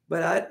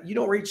 But you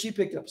don't read she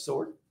picked up a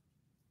sword.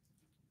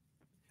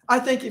 I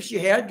think if she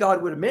had,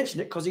 God would have mentioned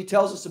it, because he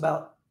tells us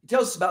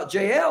about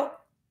Jael.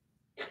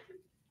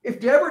 If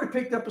Deborah had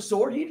picked up a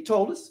sword, he'd have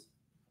told us.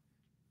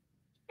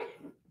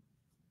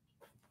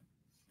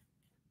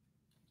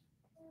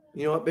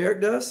 You know what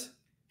Barak does?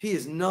 He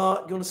is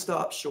not going to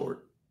stop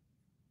short.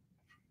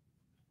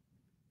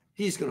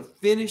 He's going to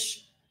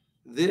finish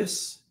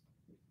this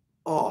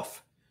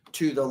off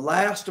to the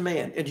last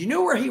man. And do you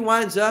know where he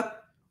winds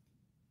up?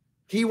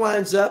 He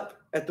winds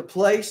up at the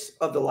place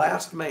of the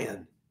last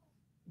man.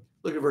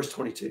 Look at verse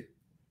 22.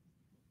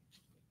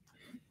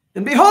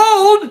 And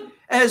behold,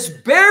 as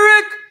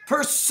Barak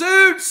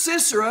pursued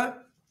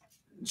Sisera,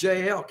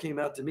 Jael came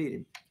out to meet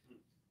him.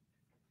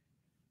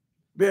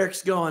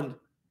 Barak's going,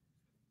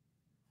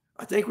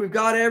 I think we've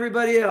got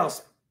everybody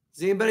else.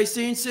 Has anybody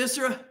seen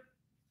Sisera?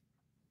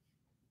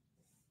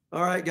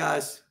 All right,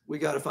 guys, we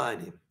got to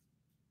find him.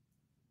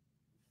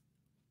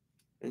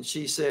 And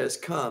she says,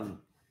 come,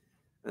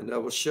 and I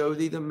will show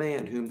thee the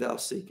man whom thou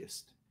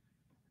seekest.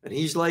 And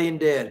he's laying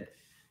dead.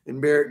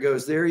 And Barak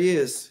goes, there he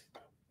is,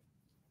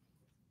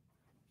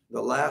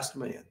 the last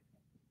man.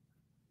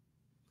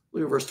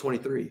 Look at verse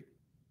 23.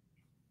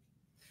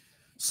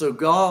 So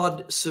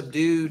God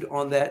subdued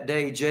on that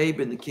day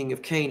Jabin, the king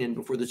of Canaan,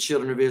 before the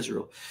children of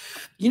Israel.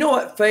 You know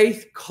what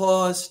faith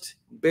caused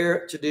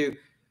Barak to do?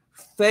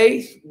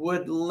 Faith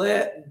would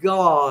let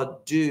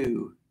God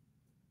do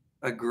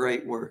a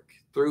great work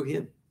through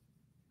him.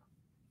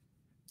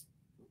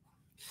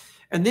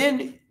 And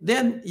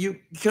then you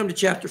come to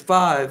chapter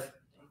 5.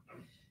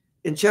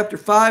 In chapter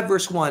 5,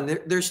 verse 1,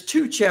 there's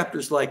two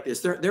chapters like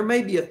this. There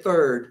may be a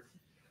third.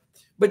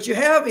 But you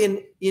have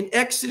in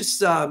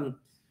Exodus,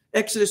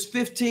 Exodus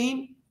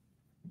 15,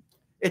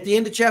 at the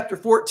end of chapter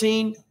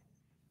 14,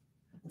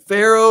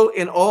 Pharaoh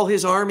and all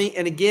his army,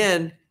 and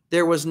again,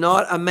 there was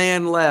not a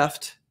man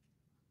left.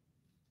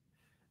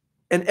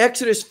 And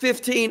Exodus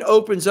 15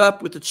 opens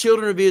up with the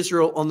children of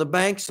Israel on the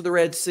banks of the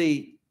Red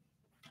Sea,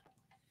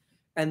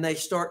 and they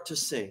start to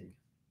sing.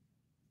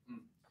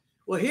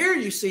 Well, here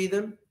you see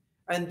them,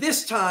 and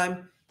this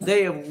time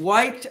they have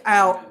wiped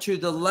out to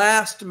the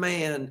last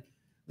man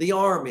the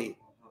army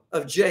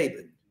of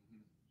Jabin.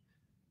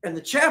 And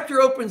the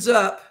chapter opens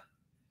up,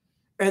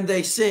 and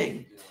they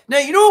sing. Now,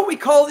 you know what we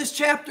call this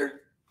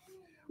chapter?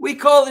 We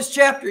call this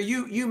chapter,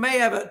 you may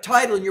have a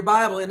title in your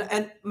Bible,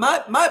 and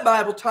my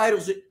Bible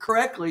titles it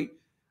correctly,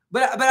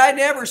 but I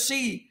never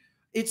see,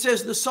 it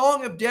says the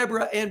Song of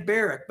Deborah and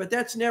Barak, but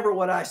that's never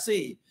what I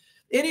see.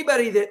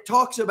 Anybody that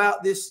talks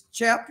about this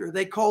chapter,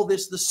 they call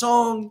this the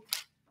Song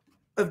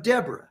of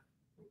Deborah.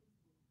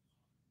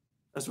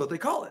 That's what they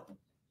call it.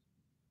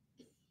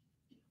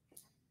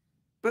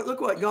 But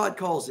look what God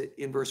calls it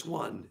in verse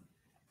 1.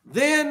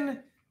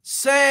 Then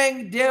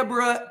sang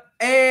Deborah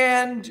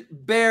and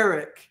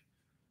Barak,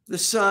 the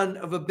son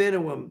of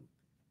Abinoam,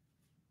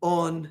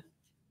 on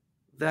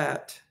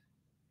that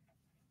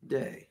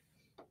day.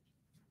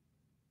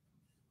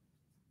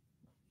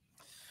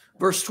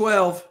 Verse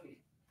 12,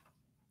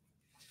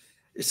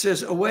 it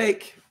says,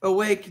 awake,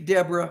 awake,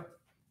 Deborah.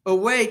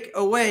 Awake,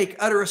 awake,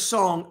 utter a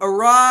song.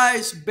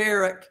 Arise,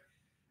 Barak,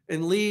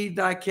 and lead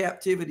thy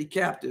captivity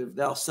captive,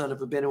 thou son of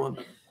Abinoam.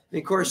 And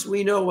of course,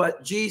 we know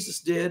what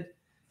Jesus did.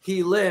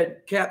 He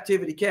led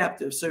captivity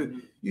captive. So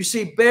you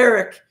see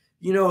Barak,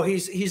 you know,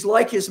 he's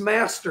like his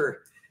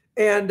master.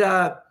 And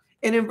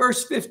in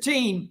verse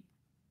 15,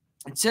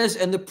 it says,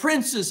 and the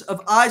princes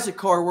of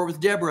Issachar were with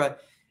Deborah,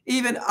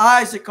 even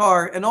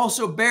Issachar and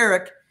also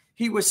Barak,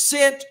 he was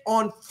sent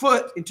on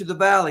foot into the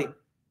valley.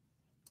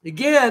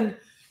 Again,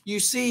 you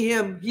see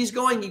him, he's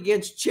going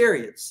against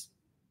chariots.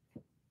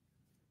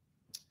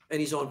 And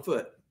he's on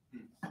foot.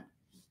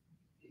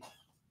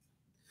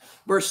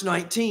 Verse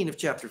 19 of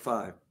chapter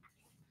 5.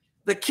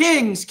 The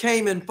kings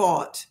came and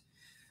fought.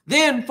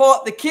 Then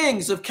fought the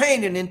kings of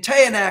Canaan and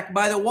Taanach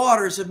by the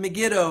waters of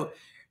Megiddo.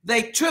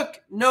 They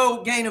took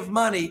no gain of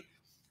money.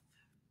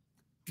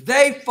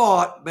 They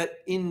fought, but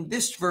in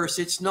this verse,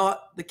 it's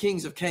not the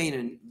kings of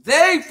Canaan.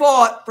 They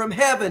fought from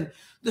heaven.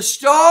 The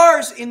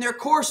stars in their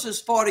courses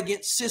fought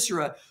against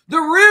Sisera. The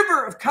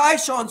river of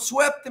Kishon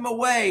swept them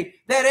away.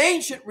 That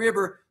ancient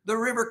river, the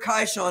river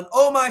Kishon.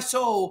 Oh, my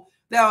soul,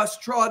 thou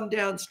hast trodden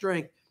down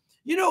strength.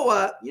 You know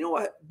what? You know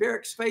what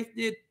Barak's faith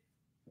did?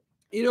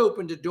 It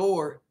opened a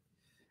door,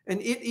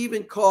 and it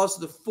even caused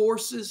the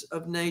forces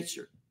of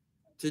nature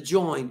to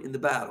join in the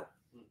battle.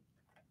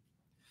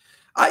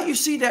 You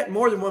see that in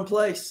more than one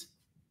place.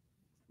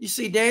 You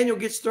see Daniel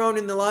gets thrown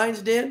in the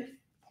lion's den,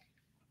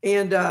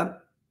 and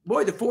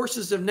boy, the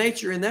forces of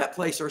nature in that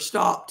place are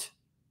stopped.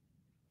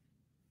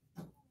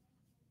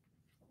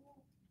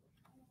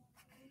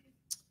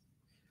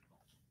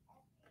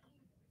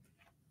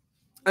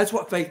 That's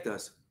what faith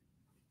does.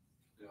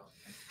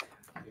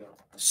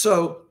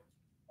 So,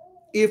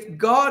 if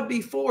God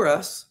be for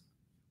us,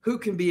 who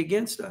can be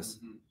against us?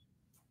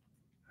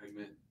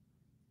 Amen.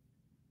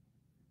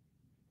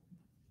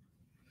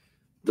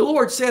 The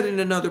Lord said in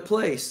another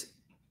place,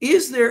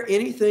 is there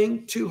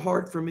anything too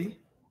hard for me?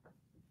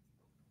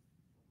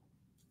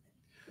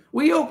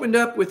 We opened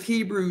up with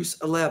Hebrews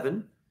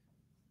 11.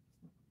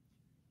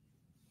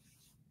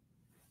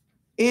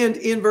 And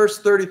in verse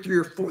 33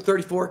 or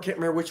 34, I can't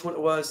remember which one it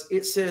was,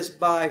 it says,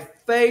 by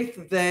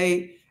faith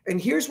they,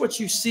 and here's what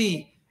you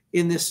see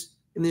in this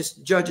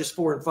Judges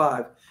 4 and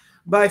 5.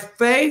 By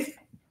faith,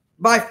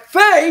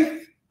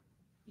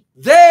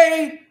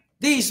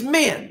 these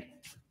men.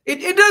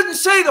 It doesn't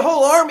say the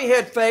whole army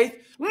had faith.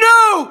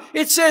 No,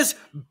 it says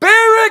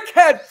Barak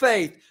had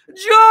faith.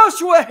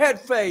 Joshua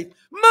had faith.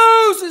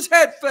 Moses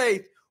had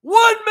faith.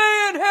 One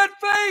man had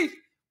faith.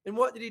 And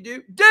what did he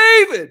do?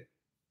 David.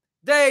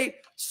 They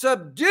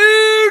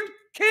subdued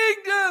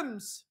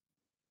kingdoms.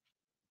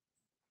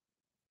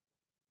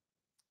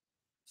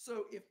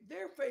 So if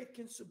their faith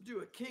can subdue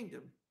a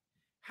kingdom,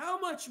 how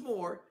much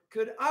more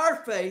could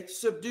our faith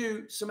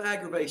subdue some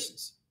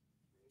aggravations?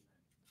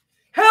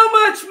 How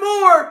much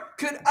more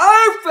could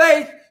our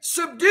faith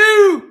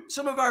subdue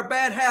some of our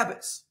bad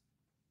habits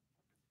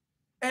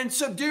and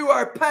subdue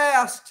our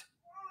past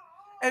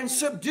and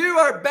subdue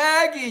our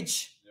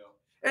baggage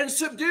and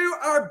subdue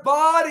our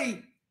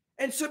body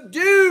and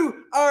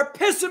subdue our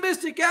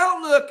pessimistic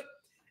outlook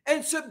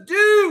and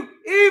subdue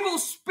evil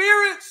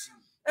spirits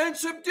and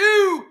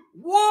subdue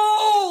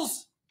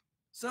walls?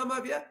 Some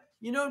of you,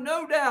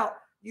 no doubt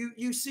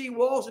you see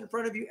walls in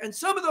front of you, and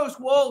some of those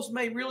walls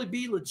may really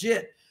be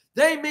legit.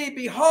 They may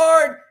be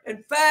hard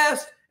and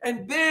fast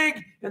and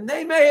big, and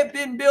they may have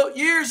been built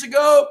years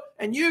ago,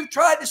 and you've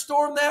tried to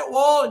storm that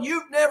wall, and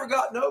you've never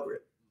gotten over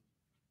it.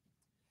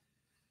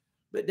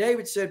 But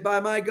David said, by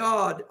my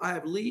God, I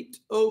have leaped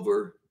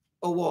over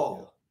a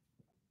wall.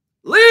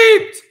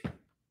 Leaped!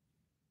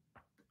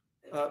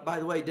 By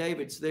the way,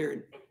 David's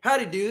there. How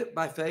did he do it?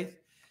 By faith.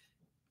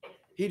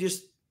 He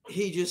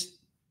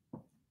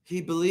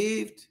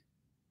believed.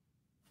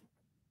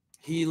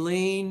 He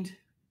leaned.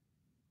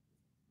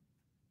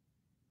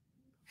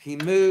 He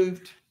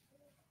moved.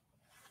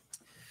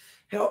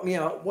 Help me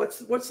out. What's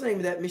the name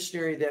of that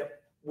missionary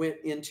that went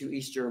into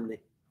East Germany?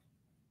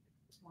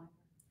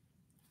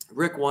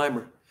 Rick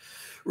Weimer.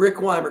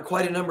 Rick Weimer,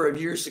 quite a number of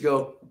years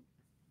ago,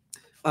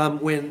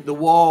 when the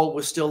wall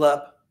was still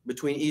up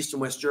between East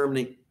and West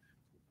Germany,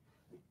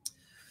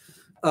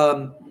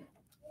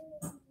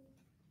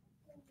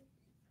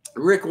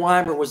 Rick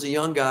Weimer was a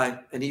young guy,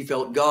 and he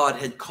felt God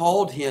had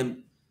called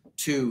him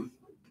to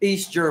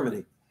East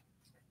Germany.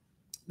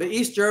 But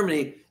East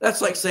Germany,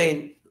 that's like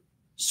saying,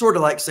 sort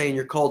of like saying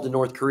you're called to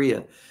North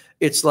Korea.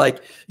 It's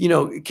like,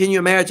 can you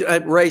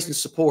imagine raising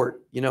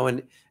support,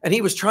 and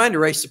he was trying to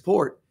raise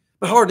support,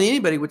 but hardly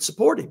anybody would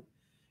support him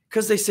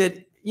because they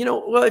said,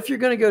 well, if you're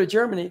going to go to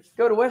Germany,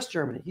 go to West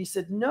Germany. He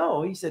said,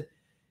 no. He said,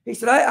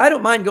 I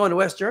don't mind going to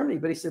West Germany,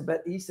 but he said,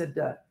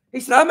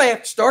 I may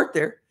have to start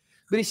there.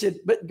 But he said,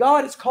 but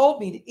God has called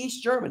me to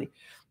East Germany.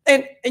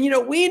 And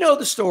we know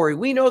the story.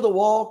 We know the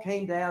wall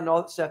came down and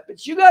all that stuff.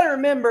 But you got to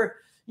remember,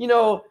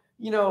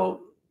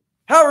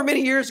 however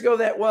many years ago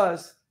that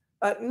was,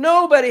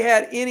 nobody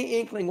had any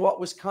inkling what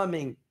was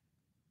coming.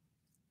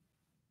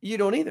 You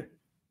don't either.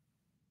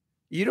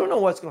 You don't know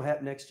what's going to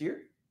happen next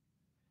year.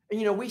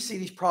 And, we see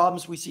these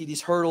problems. We see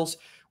these hurdles.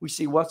 We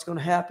see what's going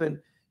to happen,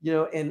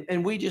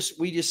 and we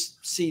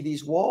just see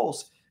these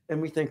walls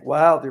and we think,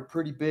 wow, they're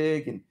pretty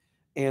big.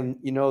 And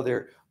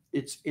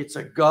it's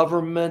a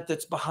government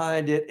that's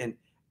behind it.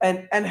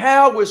 And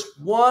how was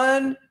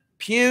one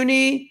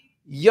puny,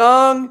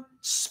 young,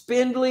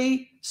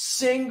 spindly,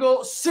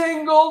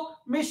 single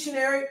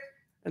missionary,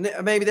 and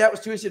maybe that was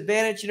to his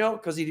advantage,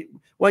 because he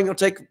wasn't going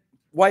to take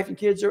wife and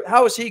kids.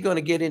 How was he going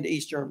to get into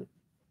East Germany?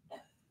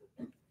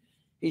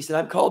 He said,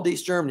 I'm called to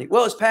East Germany.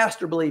 Well, his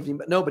pastor believed him,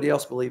 but nobody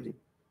else believed him.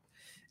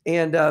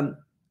 And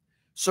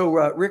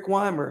so Rick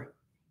Weimer,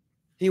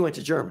 he went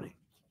to Germany.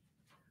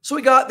 So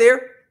he got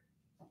there,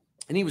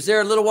 and he was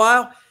there a little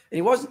while, and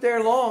he wasn't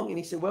there long. And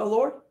he said, well,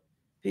 Lord,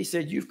 he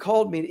said, you've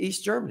called me to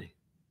East Germany.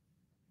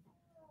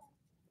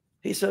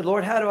 He said,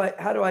 Lord,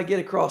 how do I get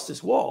across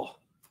this wall?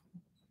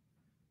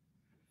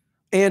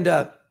 And,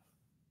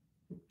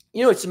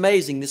 it's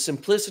amazing, the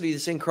simplicity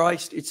that's in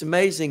Christ. It's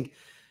amazing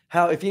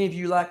how, if any of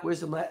you lack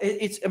wisdom,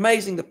 it's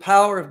amazing the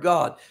power of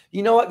God.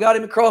 You know what got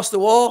him across the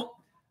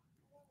wall?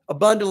 A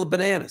bundle of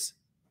bananas.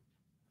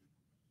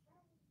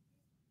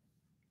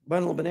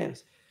 Bundle of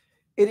bananas.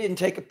 It didn't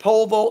take a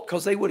pole vault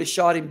because they would have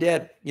shot him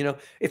dead.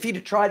 If he'd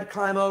have tried to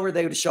climb over,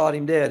 they would have shot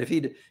him dead. If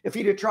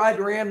he'd have tried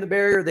to ram the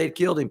barrier, they'd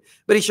killed him.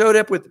 But he showed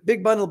up with a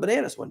big bundle of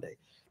bananas one day.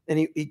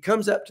 And he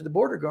comes up to the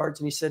border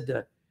guards and he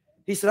said,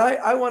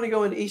 I want to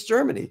go into East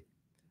Germany.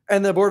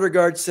 And the border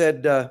guard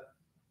said,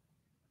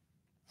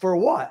 for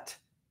what?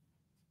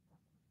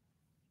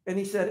 And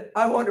he said,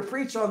 I want to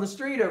preach on the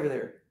street over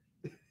there.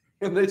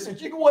 And they said,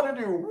 you want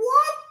to do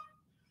what?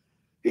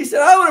 He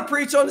said, I want to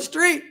preach on the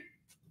street.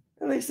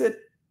 And they said,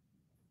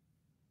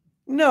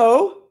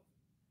 no.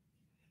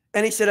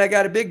 And he said, I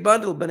got a big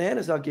bundle of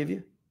bananas I'll give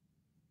you.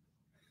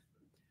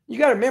 You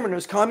got to remember, in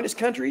those communist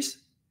countries,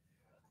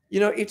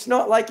 it's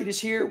not like it is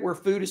here where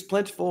food is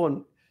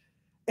plentiful.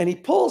 And he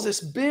pulls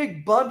this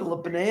big bundle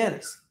of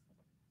bananas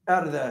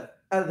out of the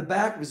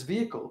back of his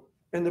vehicle.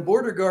 And the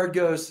border guard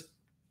goes,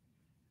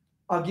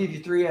 I'll give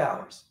you 3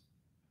 hours.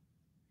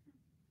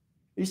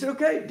 He said,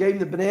 okay. Gave him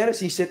the bananas.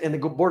 He said, and the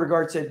border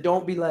guard said,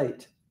 don't be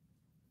late.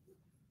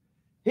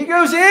 He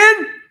goes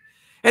in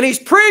and he's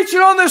preaching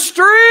on the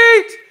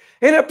street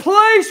in a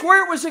place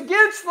where it was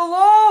against the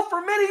law for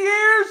many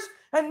years,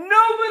 and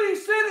nobody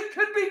said it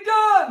could be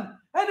done.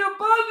 And a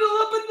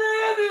bundle of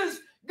bananas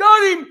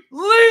got him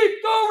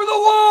leaped over the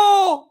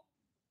wall.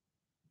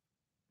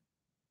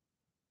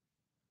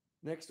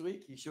 Next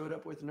week, he showed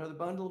up with another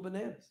bundle of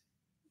bananas.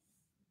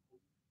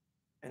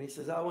 And he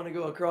says, I want to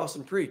go across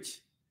and preach.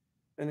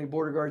 And the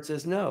border guard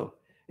says, no.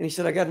 And he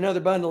said, I got another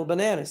bundle of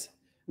bananas.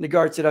 And the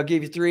guard said, I'll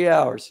give you 3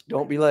 hours.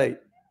 Don't be late.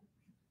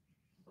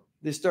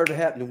 This started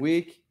happening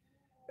week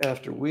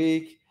after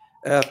week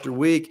after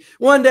week.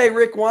 One day,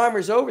 Rick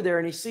Weimer's over there,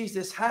 and he sees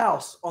this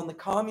house on the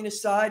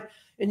communist side.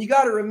 And you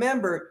got to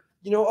remember,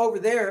 over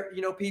there,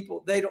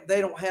 people, they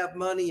don't have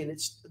money, and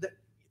it's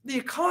the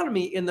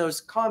economy in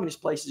those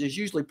communist places is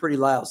usually pretty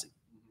lousy.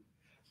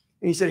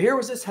 And he said, here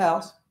was this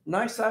house,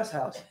 nice size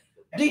house,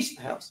 decent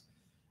house.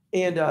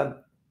 And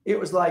it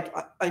was like,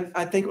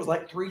 I think it was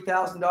like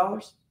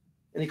 $3,000.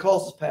 And he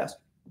calls his pastor.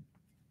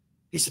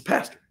 He said,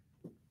 Pastor,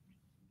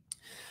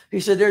 he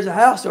said, there's a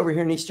house over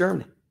here in East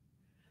Germany.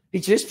 He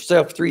just for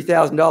sale for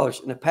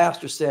 $3,000. And the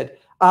pastor said,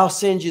 I'll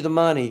send you the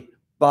money,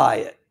 buy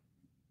it.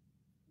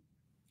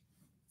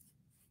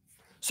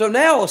 So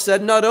now all of a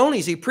sudden, not only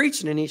is he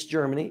preaching in East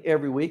Germany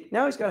every week,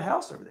 now he's got a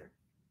house over there.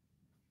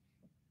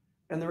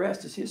 And the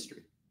rest is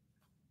history.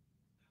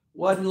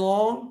 Wasn't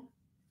long.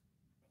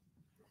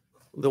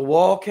 The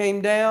wall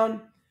came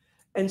down,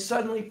 and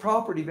suddenly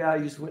property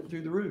values went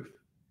through the roof.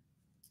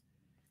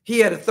 He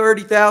had a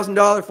 $30,000,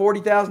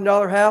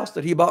 $40,000 house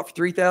that he bought for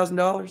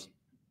 $3,000.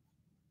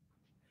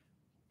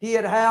 He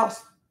had a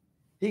house.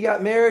 He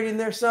got married in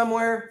there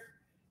somewhere.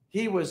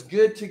 He was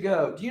good to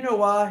go. Do you know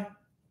why?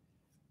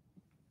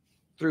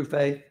 Through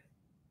faith.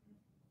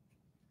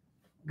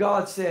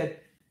 God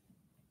said,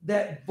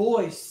 that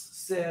voice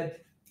said,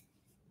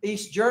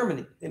 East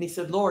Germany. And he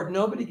said, Lord,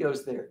 nobody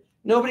goes there.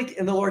 Nobody.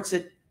 And the Lord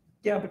said,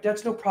 yeah, but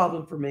that's no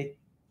problem for me.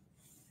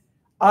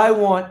 I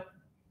want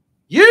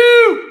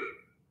you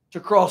to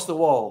cross the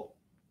wall.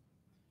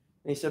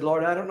 And he said,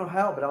 Lord, I don't know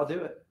how, but I'll do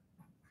it.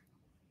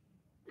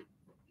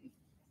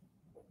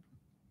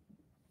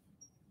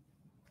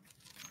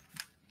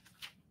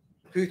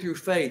 Who through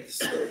faith,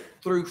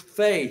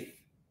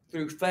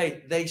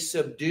 they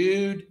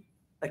subdued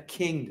a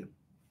kingdom.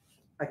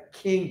 A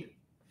kingdom.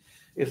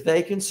 If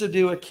they can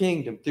subdue a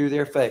kingdom through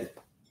their faith,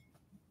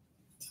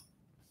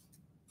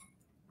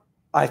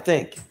 I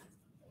think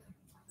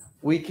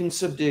we can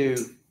subdue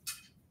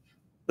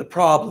the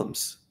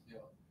problems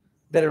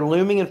that are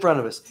looming in front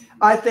of us.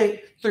 I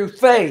think through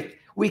faith,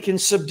 we can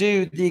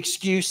subdue the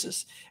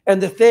excuses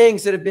and the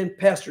things that have been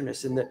pestering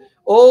us and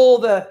all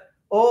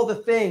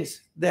the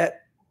things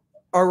that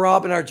are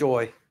robbing our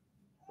joy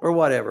or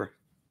whatever.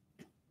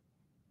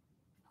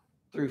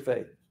 Through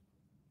faith.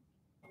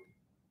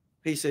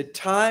 He said,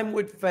 time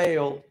would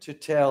fail to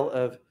tell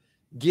of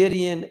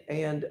Gideon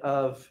and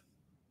of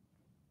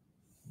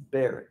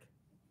Barak.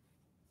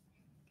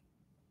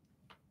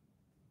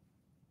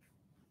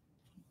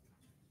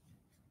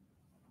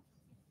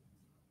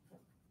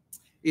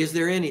 Is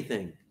there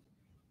anything?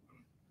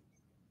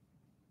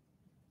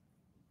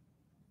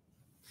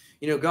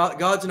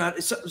 God's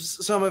not,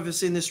 some of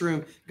us in this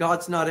room,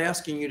 God's not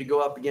asking you to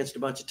go up against a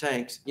bunch of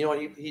tanks.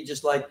 He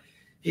just like,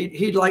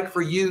 he'd like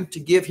for you to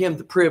give him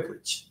the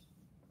privilege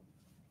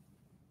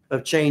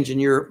of changing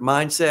your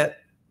mindset.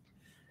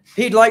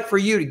 He'd like for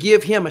you to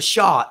give him a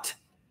shot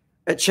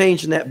at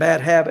changing that bad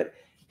habit.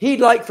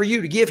 He'd like for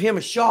you to give him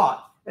a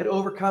shot at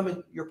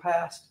overcoming your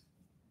past.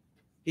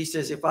 He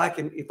says, if I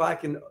can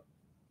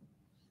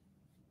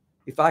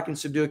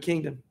subdue a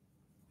kingdom,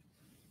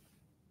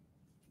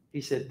 he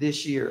said,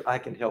 this year I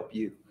can help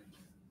you.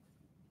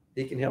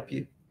 He can help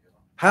you.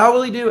 How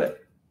will he do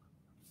it?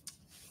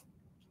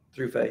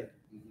 Through faith.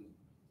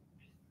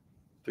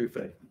 Through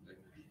faith.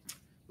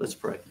 Let's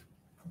pray.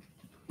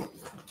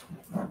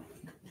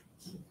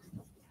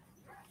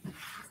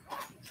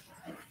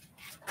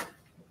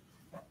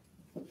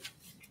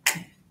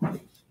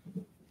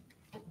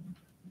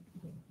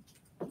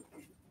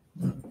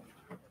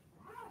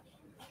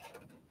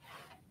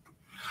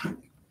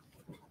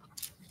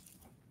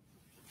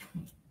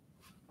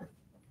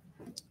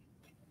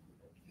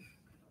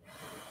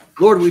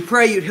 Lord, we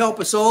pray you'd help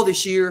us all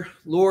this year.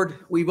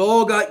 Lord, we've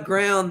all got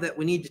ground that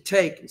we need to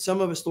take. And some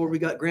of us, Lord, we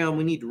got ground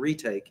we need to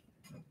retake.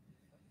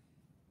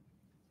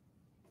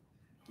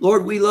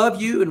 Lord, we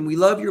love you and we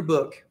love your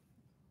book.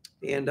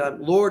 And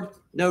Lord,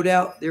 no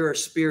doubt there are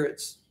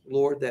spirits,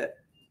 Lord, that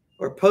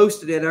are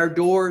posted at our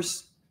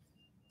doors.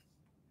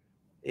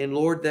 And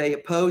Lord, they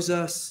oppose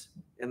us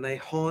and they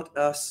haunt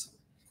us.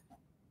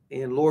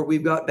 And Lord,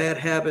 we've got bad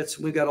habits.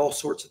 We've got all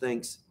sorts of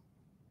things.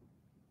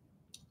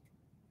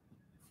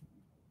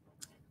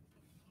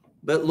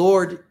 But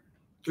Lord,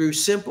 through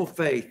simple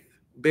faith,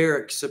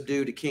 Barak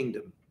subdued a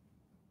kingdom.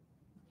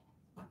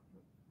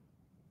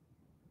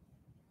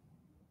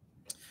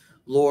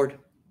 Lord,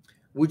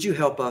 would you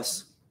help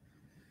us?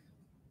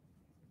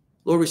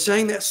 Lord, we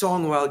sang that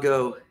song a while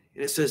ago,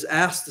 and it says,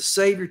 ask the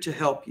Savior to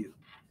help you.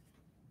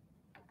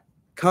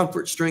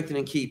 Comfort, strengthen,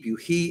 and keep you.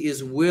 He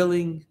is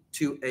willing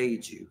to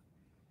aid you.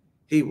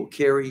 He will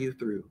carry you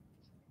through.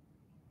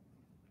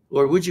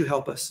 Lord, would you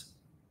help us?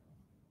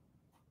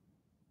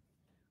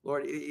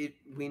 Lord,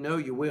 we know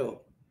you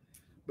will.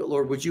 But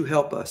Lord, would you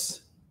help us?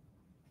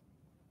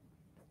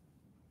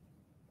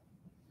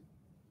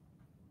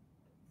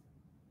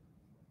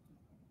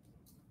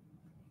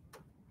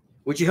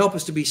 Would you help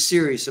us to be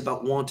serious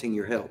about wanting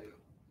your help?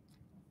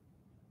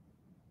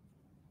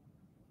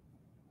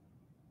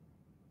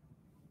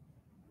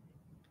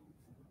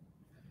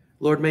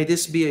 Lord, may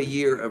this be a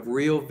year of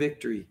real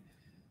victory.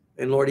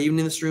 And Lord, even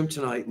in this room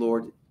tonight,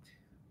 Lord,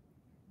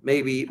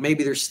 Maybe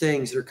there's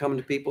things that are coming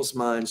to people's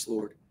minds,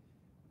 Lord.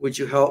 Would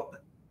you help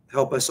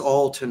us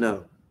all to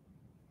know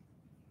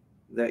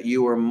that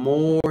you are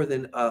more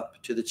than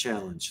up to the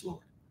challenge, Lord.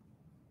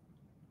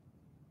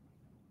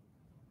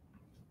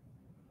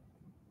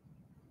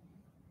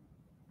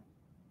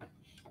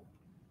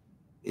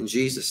 In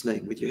Jesus'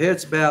 name, with your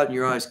heads bowed and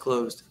your eyes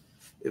closed,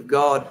 if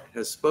God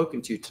has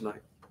spoken to you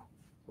tonight,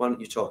 why don't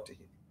you talk to him?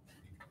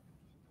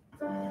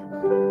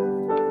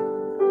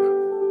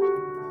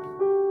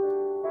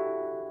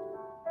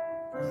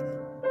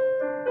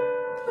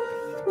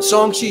 The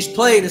song she's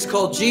playing is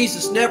called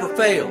Jesus Never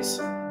Fails.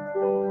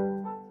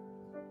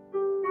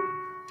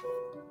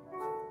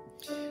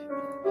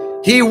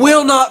 He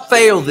will not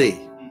fail thee.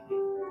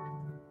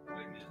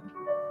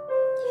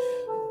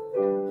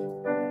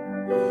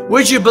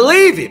 Would you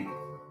believe him?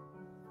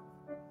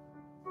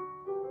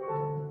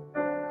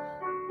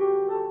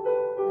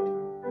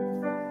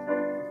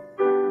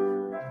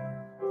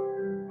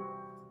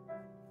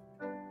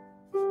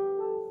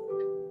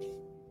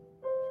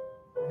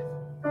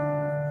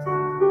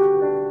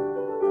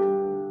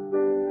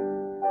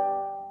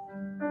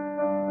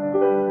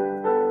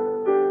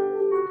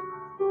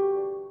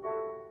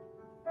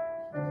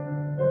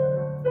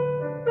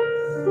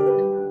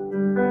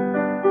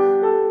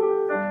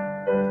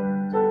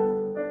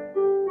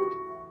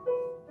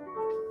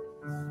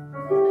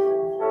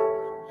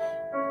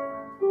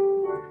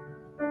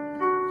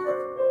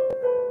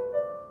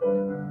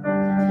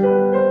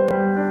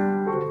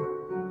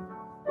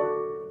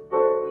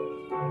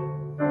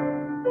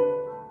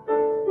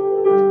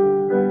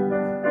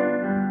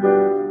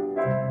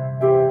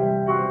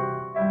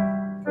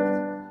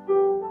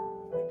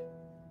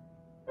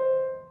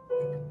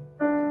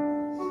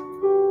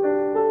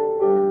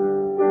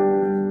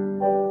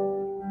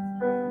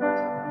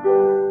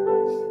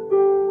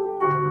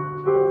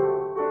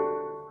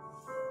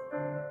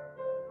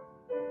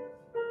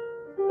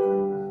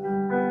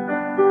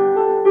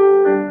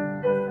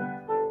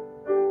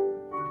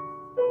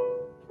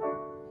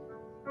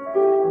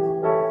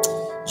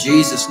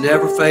 Jesus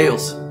never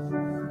fails.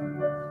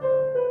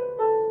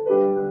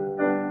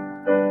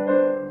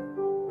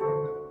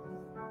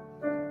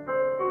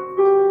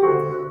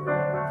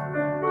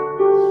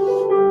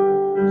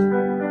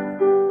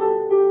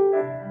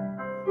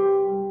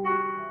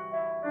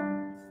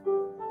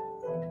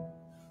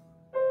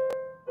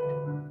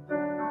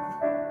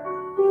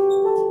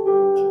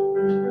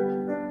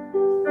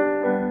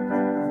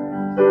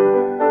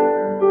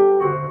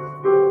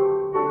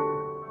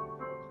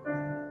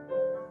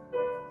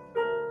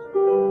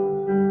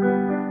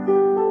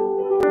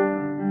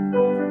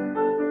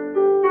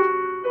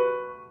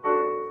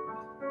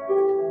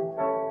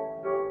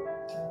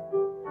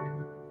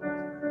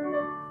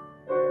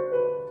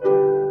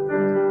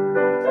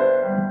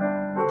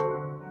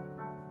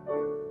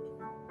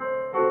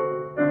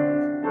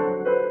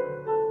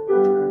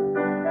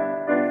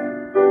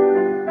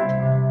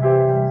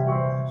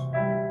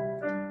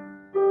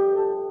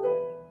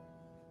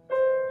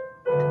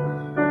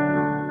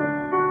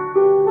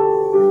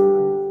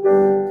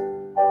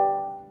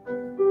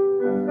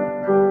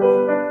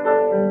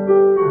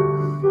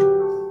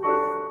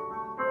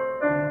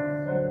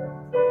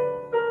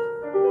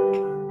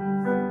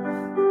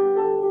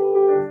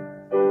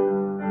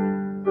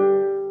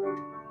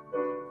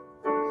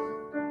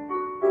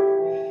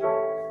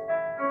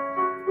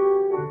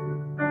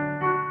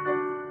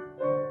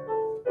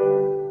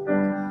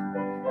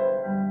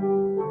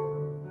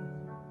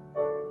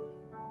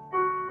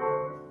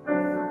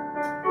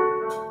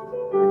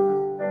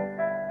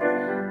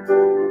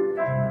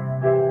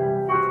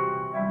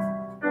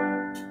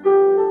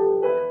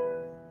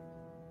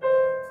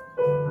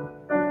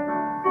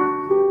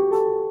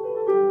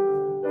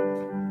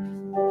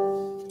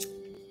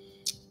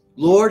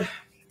 Lord,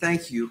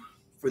 thank you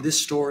for this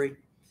story.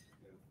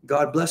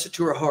 God, bless it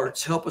to our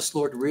hearts. Help us,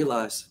 Lord, to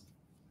realize,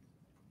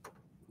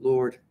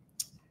 Lord,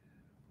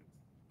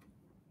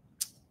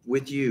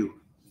 with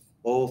you,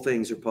 all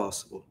things are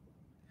possible.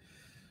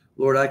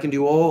 Lord, I can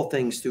do all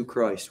things through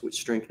Christ,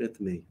 which strengtheneth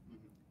me.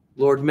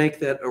 Lord, make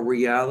that a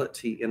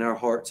reality in our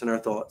hearts and our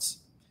thoughts.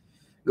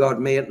 God,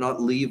 may it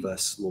not leave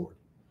us, Lord.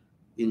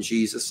 In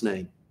Jesus'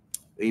 name,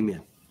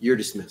 amen. You're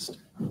dismissed.